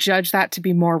you judge that to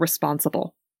be more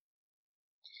responsible.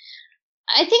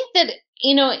 I think that,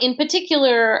 in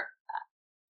particular,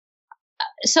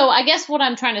 so I guess what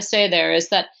I'm trying to say there is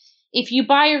that if you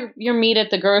buy your meat at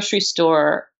the grocery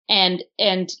store and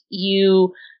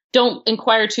you don't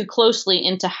inquire too closely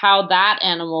into how that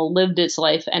animal lived its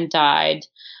life and died,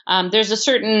 there's a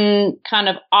certain kind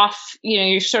of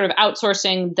you're sort of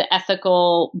outsourcing the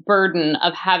ethical burden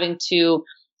of having to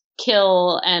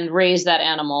kill and raise that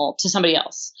animal to somebody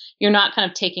else. You're not kind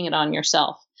of taking it on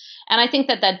yourself. And I think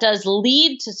that does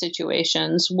lead to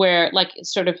situations where, like,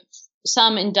 sort of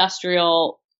some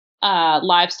industrial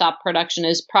livestock production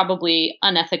is probably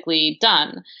unethically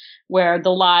done, where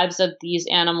the lives of these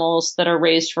animals that are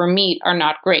raised for meat are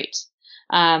not great.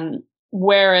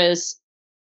 Whereas,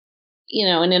 in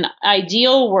an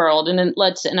ideal world, in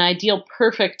an ideal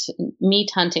perfect meat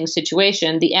hunting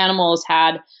situation, the animal has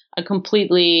had a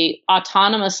completely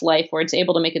autonomous life where it's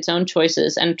able to make its own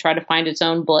choices and try to find its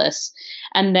own bliss.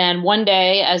 And then one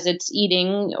day, as it's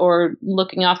eating or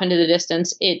looking off into the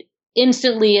distance, it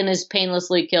instantly and is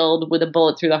painlessly killed with a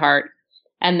bullet through the heart,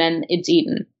 and then it's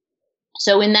eaten.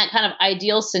 So in that kind of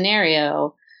ideal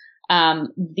scenario,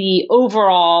 the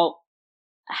overall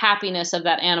happiness of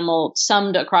that animal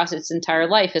summed across its entire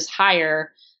life is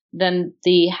higher than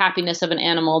the happiness of an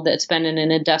animal that's been in an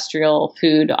industrial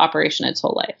food operation its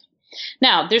whole life.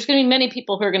 Now, there's going to be many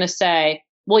people who are going to say,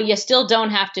 well, you still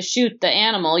don't have to shoot the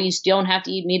animal. You still don't have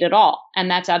to eat meat at all.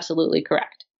 And that's absolutely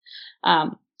correct.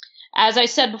 As I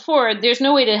said before, there's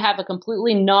no way to have a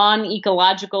completely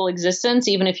non-ecological existence,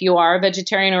 even if you are a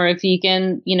vegetarian or a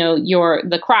vegan.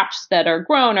 The crops that are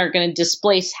grown are going to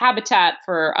displace habitat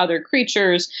for other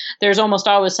creatures. There's almost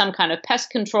always some kind of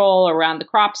pest control around the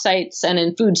crop sites and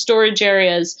in food storage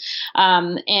areas.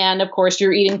 And of course,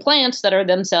 you're eating plants that are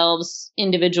themselves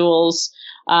individuals.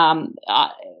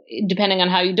 Depending on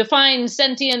how you define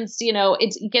sentience,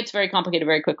 it gets very complicated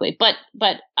very quickly. But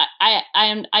I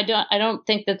don't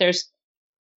think that there's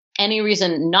any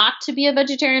reason not to be a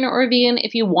vegetarian or a vegan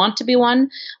if you want to be one.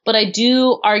 But I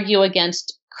do argue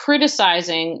against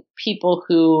criticizing people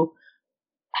who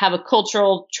have a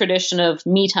cultural tradition of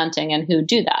meat hunting and who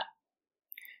do that.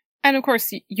 And of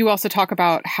course, you also talk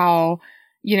about how,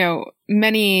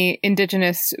 many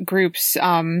indigenous groups,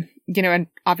 and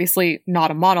obviously not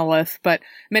a monolith, but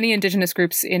many indigenous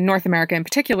groups in North America in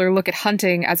particular look at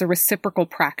hunting as a reciprocal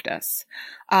practice,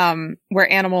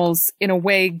 where animals in a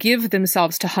way give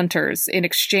themselves to hunters in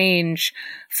exchange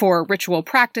for ritual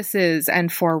practices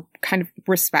and for kind of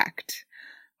respect.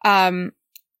 And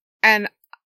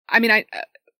I mean,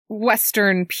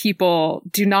 Western people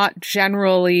do not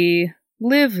generally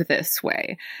live this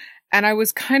way. And I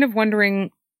was kind of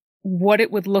wondering what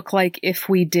it would look like if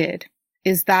we did.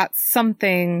 Is that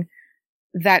something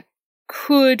that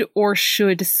could or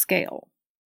should scale?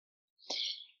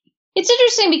 It's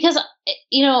interesting because,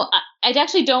 I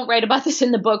actually don't write about this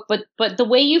in the book, but the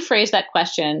way you phrase that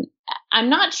question, I'm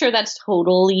not sure that's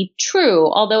totally true,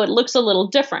 although it looks a little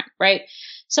different, right?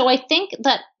 So I think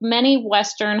that many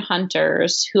Western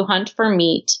hunters who hunt for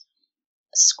meat,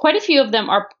 quite a few of them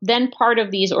are then part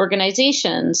of these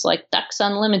organizations like Ducks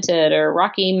Unlimited or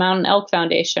Rocky Mountain Elk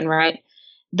Foundation, right?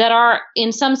 That are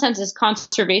in some senses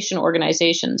conservation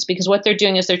organizations, because what they're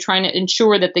doing is they're trying to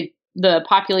ensure that the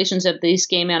populations of these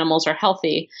game animals are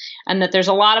healthy and that there's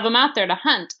a lot of them out there to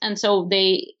hunt. And so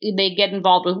they get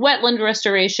involved with wetland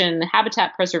restoration,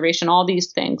 habitat preservation, all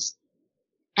these things.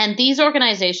 And these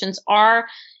organizations are,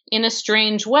 in a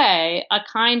strange way, a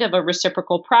kind of a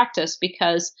reciprocal practice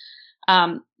because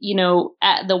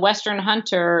the Western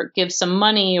hunter gives some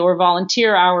money or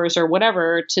volunteer hours or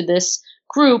whatever to this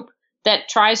group that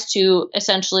tries to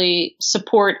essentially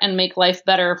support and make life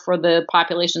better for the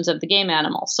populations of the game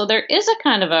animals. So there is a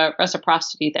kind of a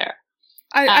reciprocity there.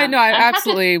 I know, I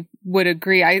absolutely would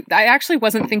agree. I actually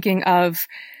wasn't thinking of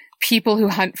people who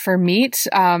hunt for meat,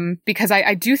 because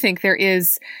I do think there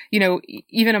is,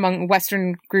 even among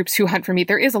Western groups who hunt for meat,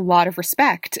 there is a lot of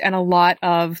respect and a lot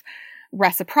of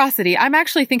reciprocity. I'm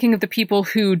actually thinking of the people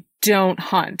who don't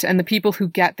hunt and the people who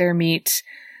get their meat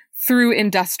through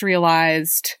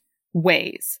industrialized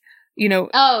ways.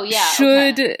 Oh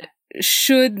yeah.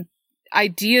 Should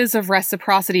ideas of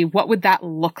reciprocity, what would that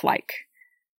look like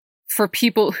for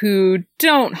people who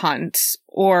don't hunt,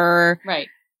 or right?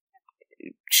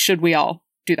 Should we all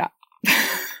do that?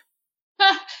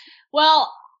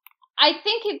 Well, I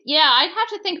think I'd have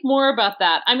to think more about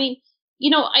that. I mean,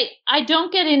 I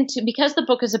don't get into, because the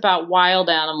book is about wild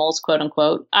animals, quote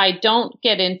unquote, I don't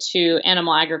get into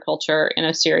animal agriculture in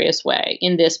a serious way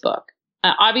in this book.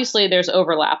 Obviously, there's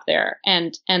overlap there,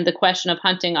 and the question of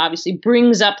hunting obviously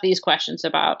brings up these questions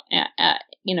about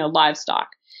livestock.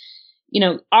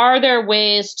 Are there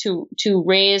ways to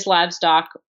raise livestock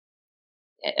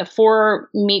for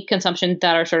meat consumption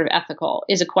that are sort of ethical?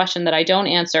 Is a question that I don't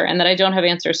answer, and that I don't have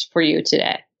answers for you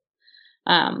today.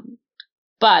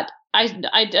 But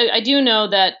I do know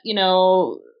that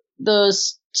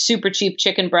those super cheap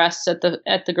chicken breasts at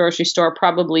the grocery store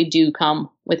probably do come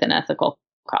with an ethical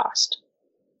cost.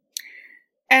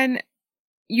 And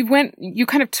you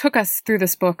kind of took us through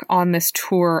this book on this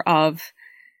tour of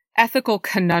ethical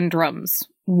conundrums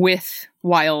with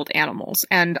wild animals.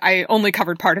 And I only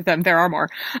covered part of them. There are more.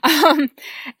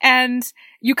 And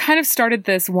you kind of started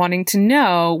this wanting to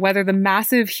know whether the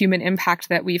massive human impact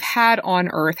that we've had on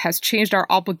Earth has changed our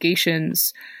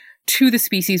obligations to the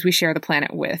species we share the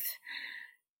planet with.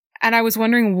 And I was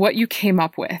wondering what you came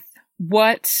up with.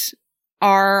 What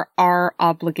are our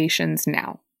obligations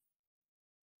now?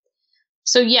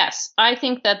 So yes, I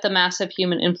think that the massive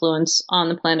human influence on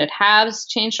the planet has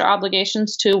changed our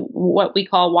obligations to what we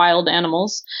call wild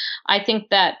animals. I think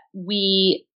that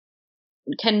we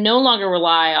can no longer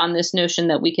rely on this notion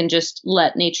that we can just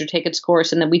let nature take its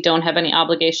course and that we don't have any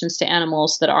obligations to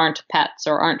animals that aren't pets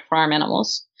or aren't farm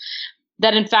animals.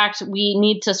 That in fact, we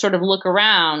need to sort of look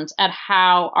around at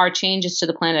how our changes to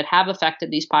the planet have affected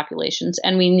these populations.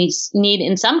 And we need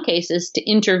in some cases to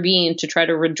intervene to try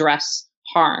to redress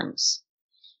harms.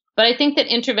 But I think that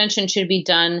intervention should be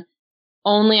done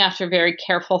only after very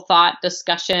careful thought,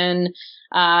 discussion,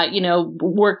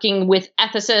 working with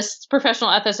ethicists, professional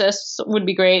ethicists would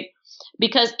be great,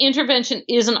 because intervention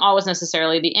isn't always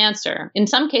necessarily the answer. In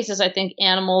some cases, I think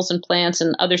animals and plants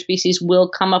and other species will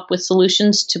come up with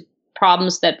solutions to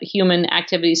problems that human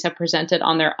activities have presented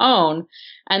on their own.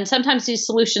 And sometimes these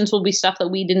solutions will be stuff that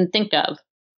we didn't think of.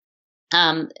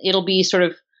 It'll be sort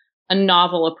of a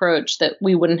novel approach that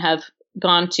we wouldn't have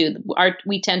gone to.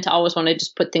 We tend to always want to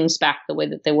just put things back the way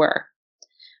that they were.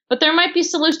 But there might be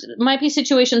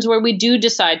situations where we do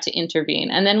decide to intervene.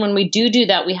 And then when we do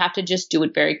that, we have to just do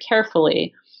it very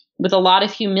carefully, with a lot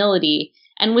of humility,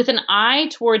 and with an eye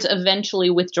towards eventually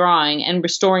withdrawing and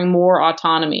restoring more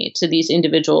autonomy to these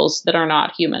individuals that are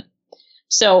not human.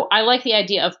 So I like the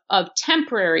idea of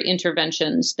temporary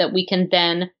interventions that we can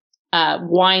then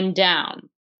wind down.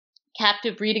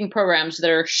 Captive breeding programs that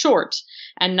are short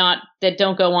and that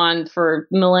don't go on for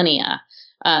millennia.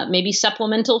 Maybe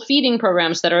supplemental feeding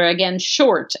programs that are again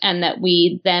short, and that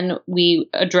we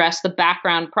address the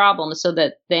background problems so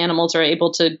that the animals are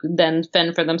able to then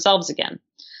fend for themselves again.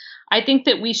 I think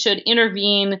that we should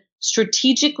intervene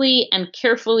strategically and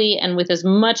carefully and with as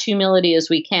much humility as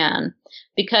we can,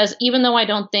 because even though I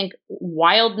don't think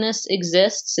wildness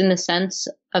exists in the sense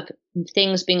of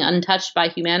things being untouched by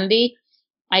humanity,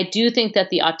 I do think that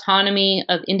the autonomy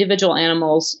of individual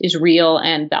animals is real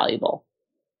and valuable.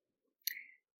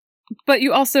 But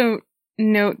you also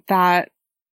note that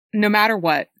no matter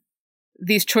what,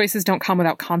 these choices don't come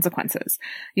without consequences.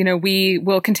 We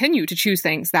will continue to choose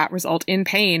things that result in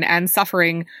pain and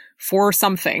suffering for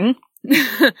something.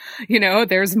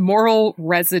 There's moral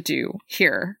residue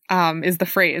here, is the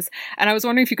phrase. And I was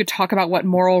wondering if you could talk about what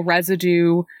moral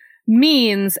residue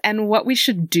means and what we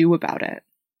should do about it.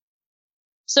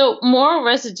 So moral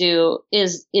residue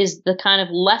is the kind of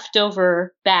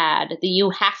leftover bad that you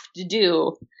have to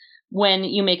do when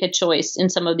you make a choice in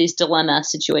some of these dilemma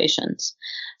situations.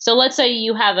 So let's say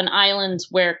you have an island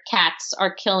where cats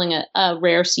are killing a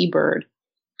rare seabird.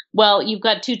 Well, you've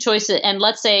got two choices, and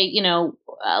let's say,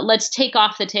 let's take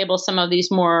off the table some of these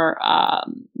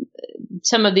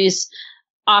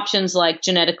options like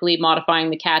genetically modifying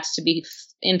the cats to be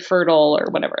infertile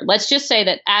or whatever. Let's just say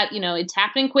that it's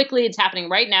happening quickly. It's happening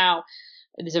right now.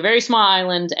 It's a very small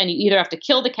island, and you either have to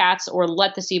kill the cats or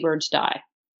let the seabirds die.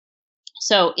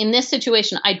 So in this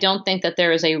situation, I don't think that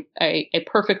there is a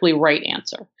perfectly right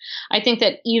answer. I think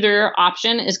that either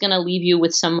option is going to leave you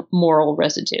with some moral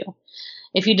residue.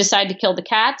 If you decide to kill the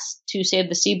cats to save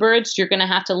the seabirds, you're going to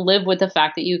have to live with the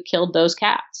fact that you killed those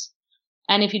cats.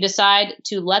 And if you decide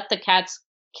to let the cats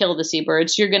kill the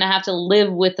seabirds, you're going to have to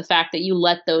live with the fact that you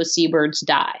let those seabirds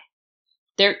die.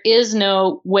 There is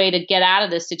no way to get out of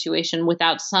this situation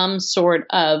without some sort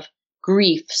of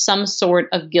grief, some sort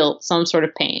of guilt, some sort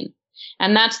of pain.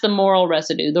 And that's the moral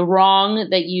residue, the wrong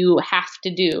that you have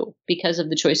to do because of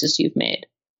the choices you've made.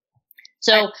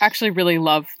 So I actually really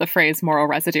love the phrase moral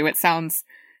residue. It sounds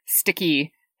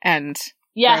sticky and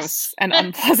Yes. Gross and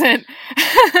unpleasant.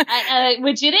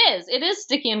 Which it is. It is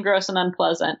sticky and gross and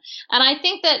unpleasant. And I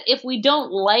think that if we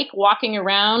don't like walking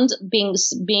around being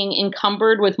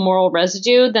encumbered with moral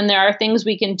residue, then there are things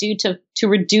we can do to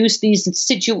reduce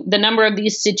the number of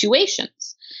these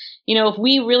situations. You know, if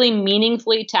we really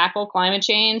meaningfully tackle climate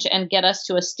change and get us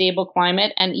to a stable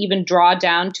climate and even draw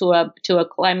down to a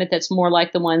climate that's more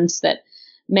like the ones that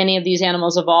many of these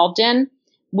animals evolved in,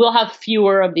 we'll have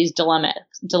fewer of these dilemma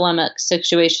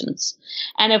situations.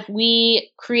 And if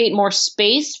we create more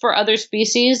space for other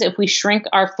species, if we shrink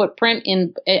our footprint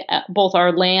in both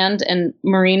our land and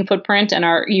marine footprint and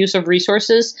our use of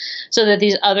resources so that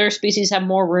these other species have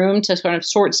more room to sort of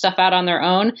sort stuff out on their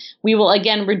own, we will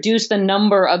again reduce the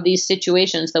number of these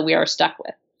situations that we are stuck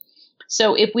with.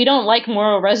 So if we don't like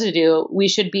moral residue, we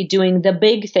should be doing the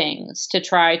big things to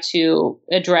try to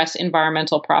address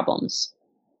environmental problems.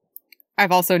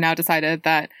 I've also now decided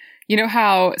that, you know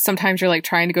how sometimes you're like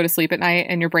trying to go to sleep at night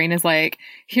and your brain is like,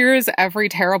 here's every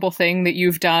terrible thing that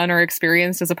you've done or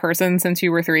experienced as a person since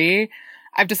you were 3.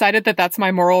 I've decided that that's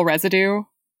my moral residue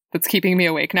that's keeping me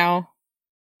awake now.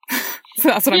 So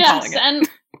that's what I'm calling it. And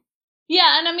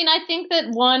I mean, I think that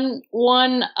one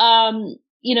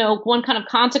kind of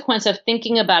consequence of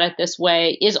thinking about it this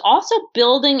way is also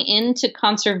building into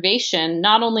conservation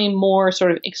not only more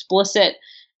sort of explicit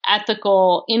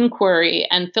ethical inquiry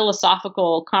and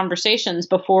philosophical conversations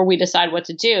before we decide what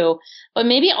to do, but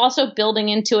maybe also building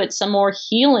into it some more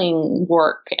healing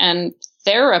work and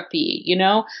therapy. You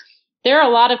know, there are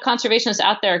a lot of conservationists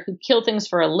out there who kill things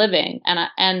for a living,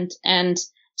 and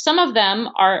some of them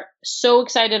are so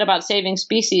excited about saving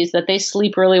species that they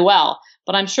sleep really well.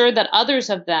 But I'm sure that others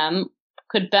of them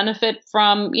could benefit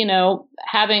from,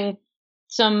 having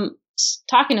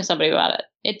talking to somebody about it.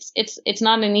 It's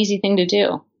not an easy thing to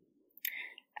do.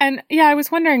 And yeah, I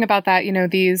was wondering about that.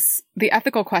 The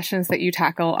ethical questions that you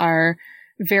tackle are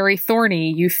very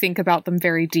thorny. You think about them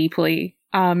very deeply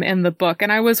in the book.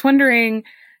 And I was wondering,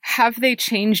 have they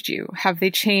changed you? Have they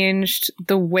changed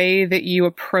the way that you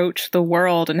approach the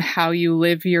world and how you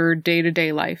live your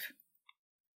day-to-day life?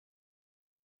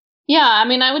 Yeah, I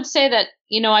mean, I would say that,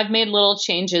 I've made little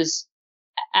changes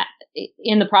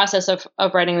in the process of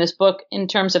writing this book in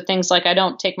terms of things like I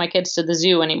don't take my kids to the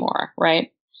zoo anymore,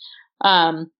 right?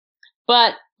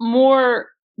 But more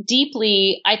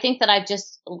deeply, I think that I've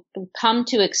just come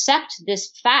to accept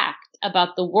this fact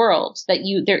about the world, that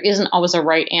there isn't always a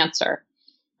right answer.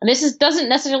 And this doesn't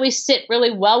necessarily sit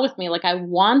really well with me. Like, I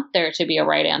want there to be a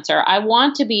right answer. I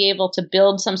want to be able to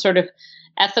build some sort of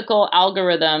ethical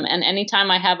algorithm. And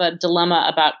anytime I have a dilemma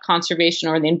about conservation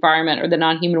or the environment or the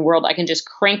non-human world, I can just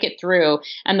crank it through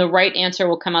and the right answer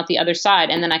will come out the other side.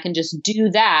 And then I can just do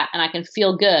that and I can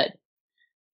feel good.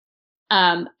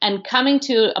 And coming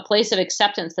to a place of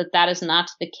acceptance that is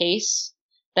not the case,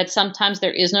 that sometimes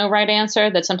there is no right answer,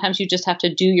 that sometimes you just have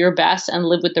to do your best and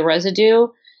live with the residue,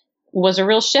 was a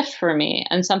real shift for me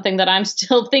and something that I'm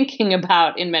still thinking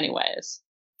about in many ways.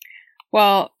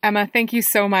 Well, Emma, thank you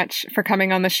so much for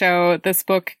coming on the show. This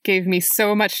book gave me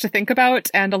so much to think about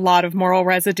and a lot of moral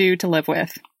residue to live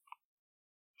with.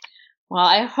 Well,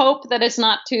 I hope that it's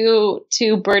not too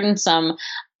burdensome.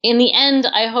 In the end,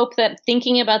 I hope that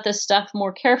thinking about this stuff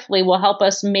more carefully will help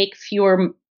us make fewer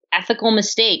ethical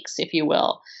mistakes, if you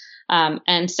will. And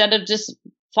instead of just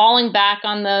falling back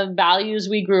on the values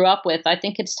we grew up with, I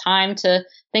think it's time to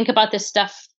think about this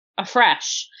stuff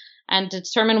afresh and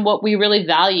determine what we really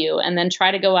value and then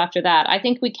try to go after that. I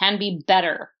think we can be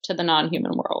better to the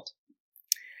non-human world.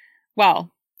 Well,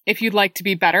 if you'd like to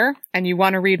be better and you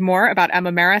want to read more about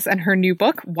Emma Marris and her new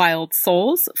book, Wild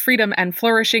Souls, Freedom and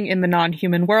Flourishing in the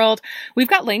Non-Human World, we've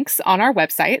got links on our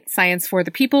website,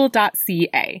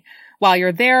 scienceforthepeople.ca. While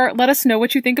you're there, let us know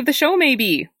what you think of the show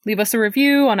maybe. Leave us a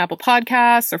review on Apple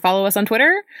Podcasts or follow us on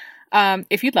Twitter.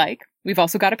 If you'd like, we've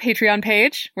also got a Patreon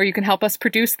page where you can help us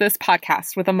produce this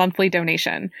podcast with a monthly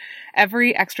donation.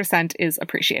 Every extra cent is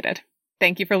appreciated.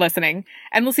 Thank you for listening,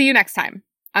 and we'll see you next time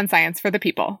on Science for the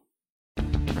People.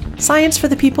 Science for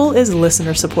the People is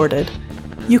listener-supported.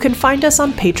 You can find us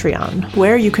on Patreon,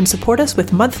 where you can support us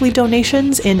with monthly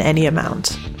donations in any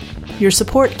amount. Your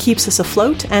support keeps us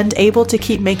afloat and able to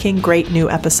keep making great new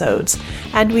episodes,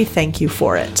 and we thank you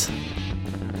for it.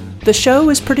 The show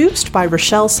is produced by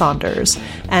Rochelle Saunders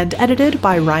and edited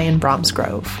by Ryan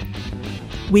Bromsgrove.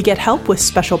 We get help with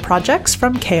special projects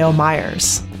from K.O.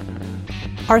 Myers.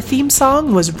 Our theme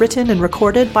song was written and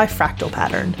recorded by Fractal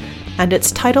Pattern, and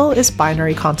its title is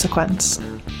Binary Consequence.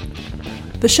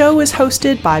 The show is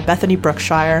hosted by Bethany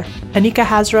Brookshire, Anika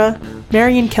Hazra,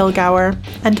 Marian Kilgour,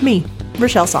 and me,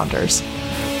 Rochelle Saunders.